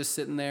he was just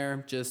sitting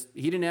there,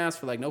 he didn't ask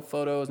for, like, no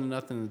photos and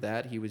nothing like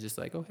that. He was just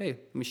like, oh, hey,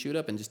 let me shoot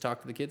up and just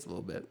talk to the kids a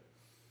little bit.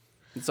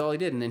 That's all he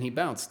did, and then he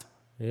bounced.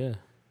 Yeah.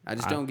 I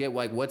just don't get,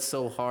 like, what's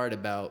so hard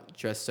about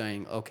just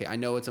saying, okay, I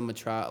know it's a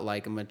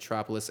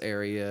metropolis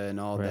area and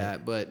all Right.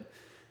 that, but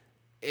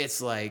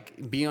it's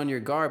like, be on your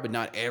guard, but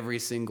not every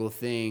single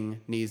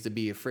thing needs to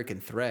be a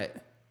freaking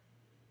threat.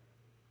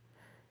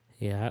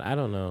 Yeah, I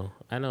don't know.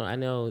 I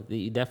know that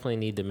you definitely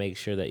need to make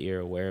sure that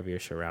you're aware of your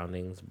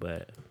surroundings,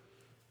 but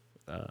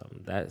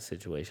that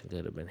situation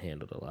could have been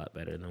handled a lot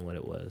better than what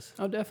it was.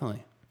 Oh,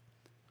 definitely.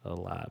 A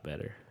lot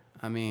better.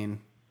 I mean,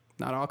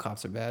 not all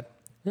cops are bad.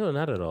 No,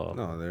 not at all.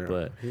 No, they're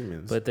but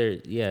humans. But they're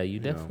you You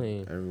know,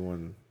 definitely.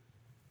 everyone.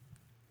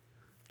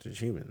 Just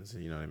humans.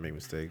 They make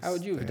mistakes. How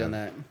would you have done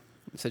that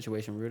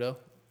situation, Rudo?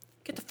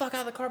 Get the fuck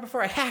out of the car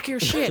before I hack your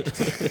shit.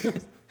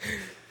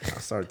 I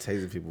started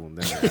tasing people and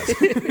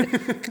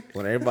then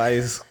when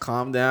everybody's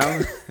calmed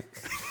down,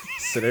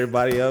 sit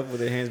everybody up with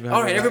their hands behind.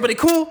 All right, their back. everybody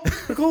cool?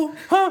 We're cool?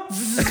 Huh?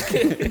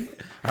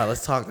 All right,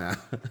 let's talk now.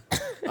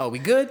 Oh, we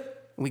good?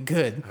 We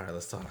good. All right,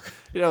 let's talk.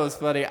 You know what's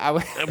funny?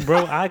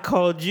 Bro, I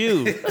called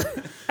you.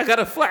 I got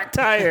a flat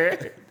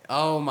tire.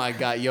 Oh my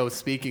God. Yo,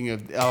 speaking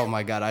of, oh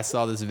my God, I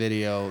saw this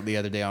video the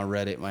other day on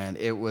Reddit, man.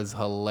 It was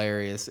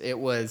hilarious. It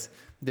was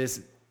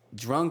this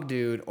drunk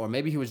dude, or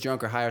maybe he was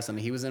drunk or high or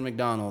something. He was in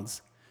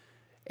McDonald's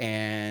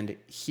and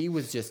he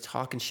was just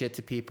talking shit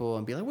to people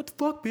and be like, what the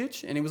fuck,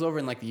 bitch? And he was over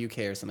in like the UK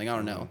or something. I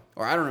don't know.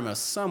 Or I don't know,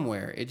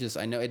 somewhere.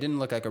 I know it didn't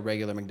look like a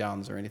regular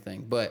McDonald's or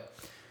anything, but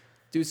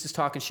dude's just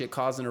talking shit,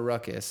 causing a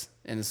ruckus.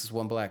 And this is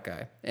one black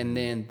guy. And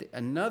then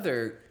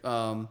another,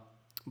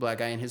 black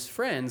guy and his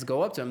friends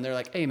go up to him. They're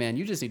like, hey, man,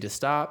 you just need to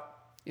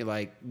stop. You're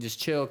like, just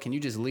chill. Can you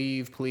just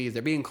leave, please?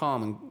 They're being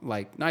calm and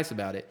like nice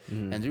about it.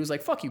 And the dude was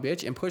like, fuck you,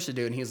 bitch, and pushed the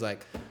dude. And he's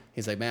like,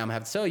 man, I'm gonna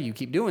have to tell you, you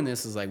keep doing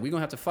this. Is like, we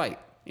gonna have to fight.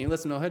 And he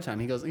lets him know ahead of time.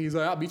 He's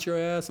like, I'll beat your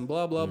ass and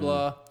blah blah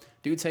blah.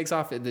 The dude takes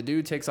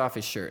off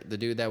his shirt. The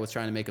dude that was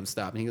trying to make him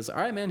stop. And he goes, all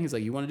right, man. He's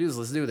like, you want to do this?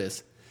 Let's do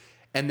this.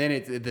 And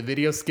then the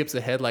video skips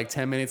ahead like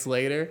 10 minutes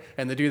later,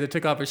 and the dude that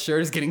took off his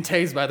shirt is getting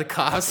tased by the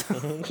cops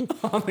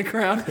on the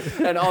ground,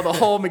 and all the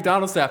whole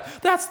McDonald's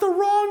staff, that's the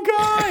wrong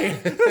guy!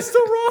 That's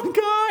the wrong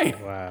guy!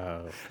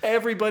 Wow.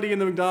 Everybody in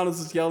the McDonald's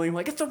is yelling,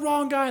 like, it's the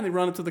wrong guy, and they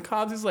run up to the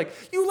cops. He's like,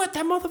 you let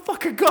that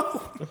motherfucker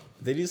go!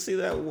 Did you see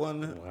that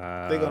one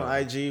thing on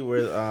IG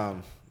where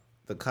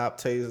the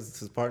cop tased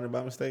his partner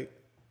by mistake?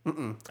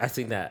 I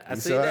seen that. I You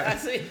seen saw that. it? I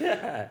seen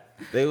that.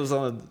 They was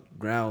on the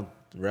ground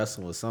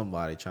wrestling with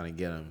somebody trying to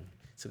get him.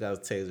 Took out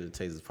his taser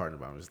to tase his partner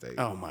by mistake.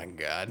 Oh, my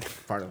God.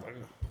 Partner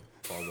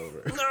falls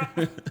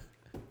over.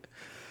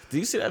 Do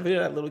you see that video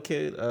of that little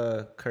kid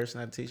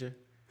cursing at the teacher?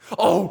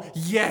 Oh,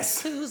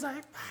 yes! He was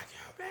like, fuck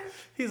you, man.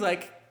 He's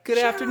like, good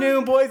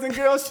afternoon, boys and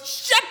girls.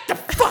 Shut the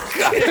fuck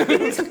up!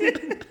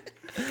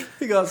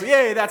 He goes,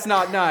 yay, that's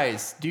not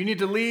nice. Do you need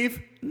to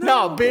leave?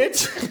 No,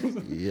 bitch.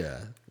 Yeah.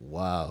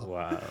 Wow.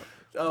 Wow.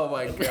 Oh,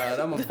 my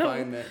God. I'm going to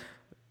find that.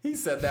 He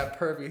said that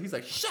perfect. He's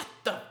like, shut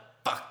the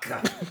fuck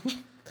up.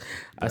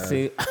 I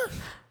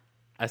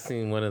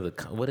seen one of the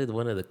what did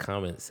one of the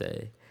comments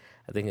say?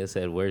 I think it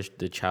said, "Where's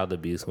the child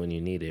abuse when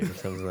you need it?" or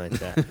something like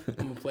that. I'm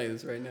going to play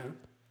this right now.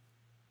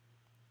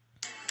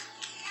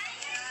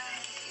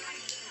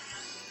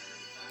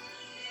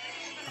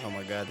 Oh,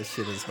 my God. This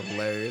shit is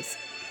hilarious.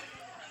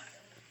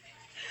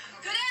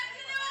 Good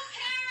afternoon,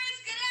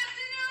 parents. Good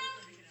afternoon,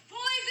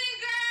 boys and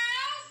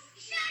girls.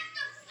 Shut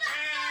the fuck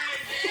up.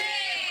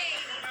 Hey.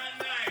 Not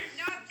nice.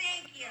 No,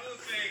 thank you. No,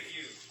 thank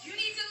you. You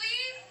need to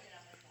leave?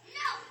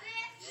 No,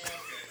 bitch.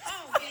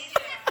 Oh,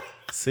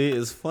 yeah. See,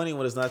 it's funny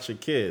when it's not your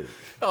kid.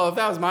 Oh, if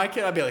that was my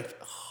kid, I'd be like,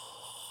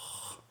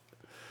 oh.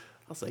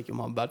 I was like, yo,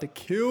 I'm about to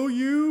kill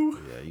you.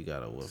 Yeah, you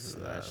gotta whoop his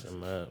Smash ass.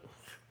 him up.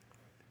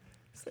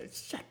 Say,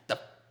 shut the.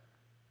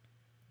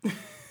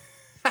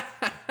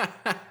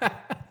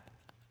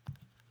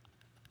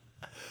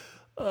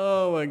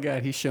 Oh my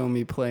God! He showed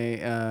me playing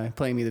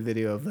me the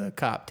video of the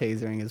cop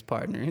tasering his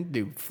partner.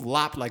 Dude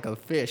flopped like a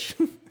fish.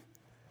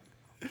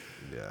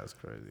 Yeah, that's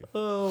crazy.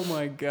 Oh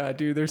my God,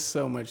 dude! There's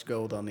so much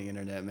gold on the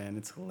internet, man.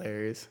 It's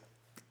hilarious.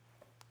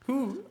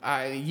 You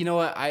know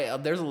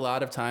what? There's a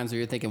lot of times where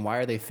you're thinking, why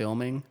are they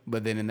filming?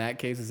 But then in that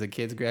case, it's a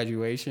kid's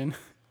graduation.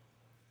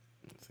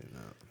 See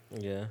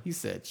that. Yeah. He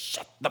said,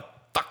 "Shut the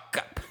fuck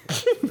up."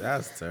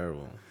 That's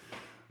terrible.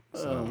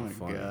 Oh my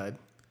funny. God.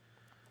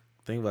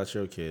 Think about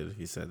your kid.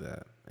 He said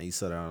that, and you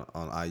saw that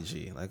on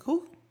IG. Like,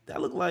 who?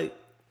 That look like?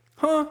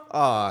 Huh?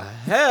 Oh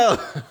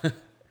hell!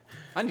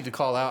 I need to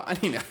call out. I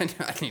need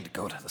to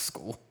go to the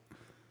school.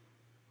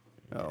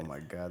 Oh my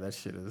God, that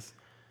shit is.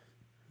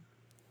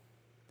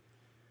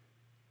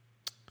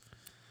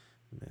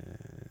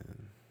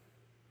 Man,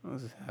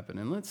 What's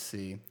happening? Let's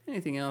see.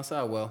 Anything else?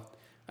 Oh well,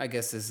 I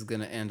guess this is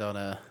gonna end on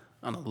a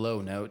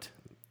low note.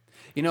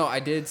 You know, I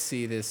did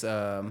see this.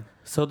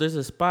 So there's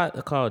a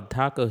spot called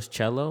Tacos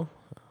Cello.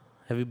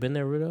 Have you been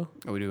there, Rudo?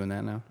 Are we doing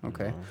that now?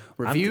 Okay.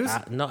 Reviews?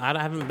 No, I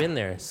haven't been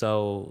there.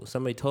 So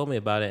somebody told me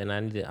about it, and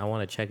I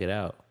want to check it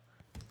out.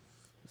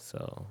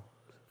 So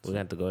we're gonna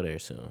have to go there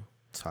soon.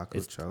 Taco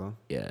Cello.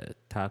 Yeah,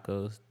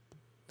 tacos,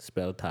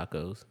 spelled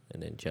tacos,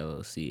 and then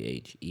cello,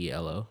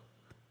 CHELO.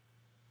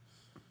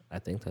 I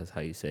think that's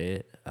how you say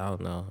it. I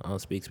don't know. I don't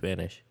speak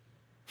Spanish.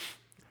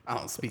 I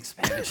don't speak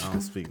Spanish. I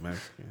don't speak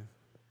Mexican.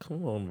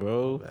 Come on,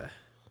 bro. But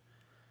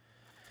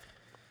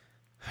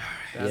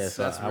Yeah,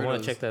 so I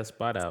want to check that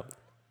spot out.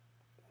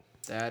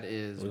 That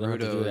is We're gonna have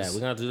to do that. We're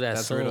gonna have to do that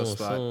That's soon, Rudo's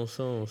spot.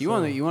 soon. You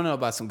want to know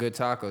about some good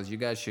tacos? You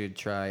guys should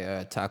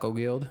try Taco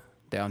Guild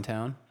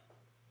downtown.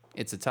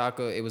 It's a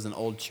taco. It was an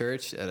old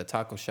church that a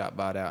taco shop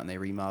bought out, and they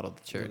remodeled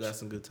the you church. got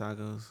some good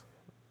tacos.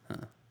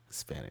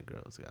 Hispanic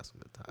girls got some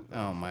good tacos.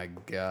 Oh my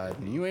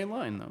God! You ain't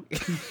lying though.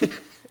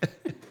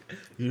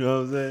 You know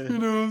what I'm saying? You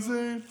know what I'm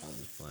saying? I'm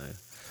just playing.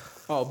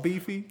 Oh,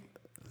 beefy.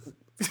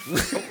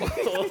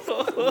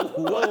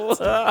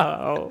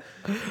 Wow.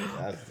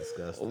 That's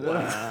disgusting.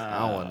 I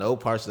don't want no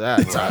parts of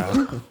that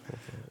taco.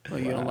 Oh,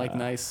 you don't like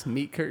nice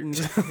meat curtains?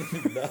 Just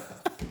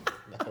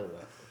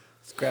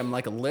grab them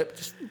like a lip.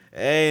 Just...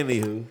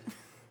 Anywho,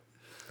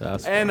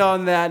 And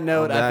on that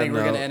note, On I that think we're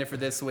going to note- end it for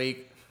this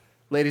week.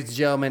 Ladies and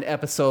gentlemen,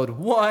 episode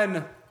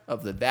 1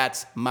 of the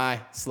That's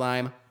My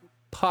Slime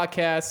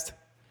podcast.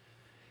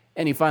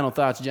 Any final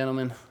thoughts,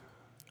 gentlemen?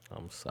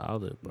 I'm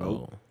solid,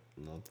 bro.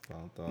 no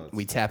final thoughts.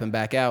 We tapping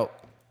back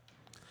out.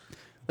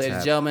 Ladies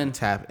and gentlemen,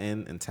 tap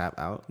in and tap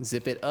out.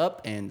 zip it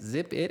up and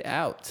zip it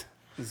out.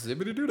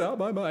 Zippity doo dah,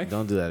 bye bye.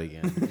 Don't do that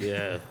again.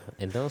 Yeah,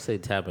 and don't say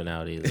tapping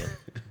out either.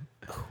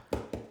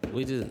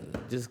 We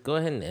just go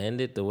ahead and end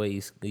it the way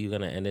you're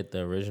gonna end it the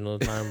original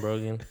time,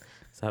 Brogan.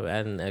 Stop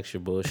adding extra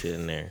bullshit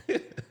in there.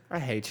 I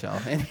hate y'all.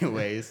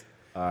 Anyways,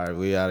 All right,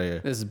 we out of here.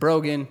 this is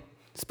Brogan,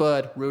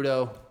 Spud,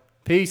 Rudo.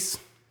 Peace.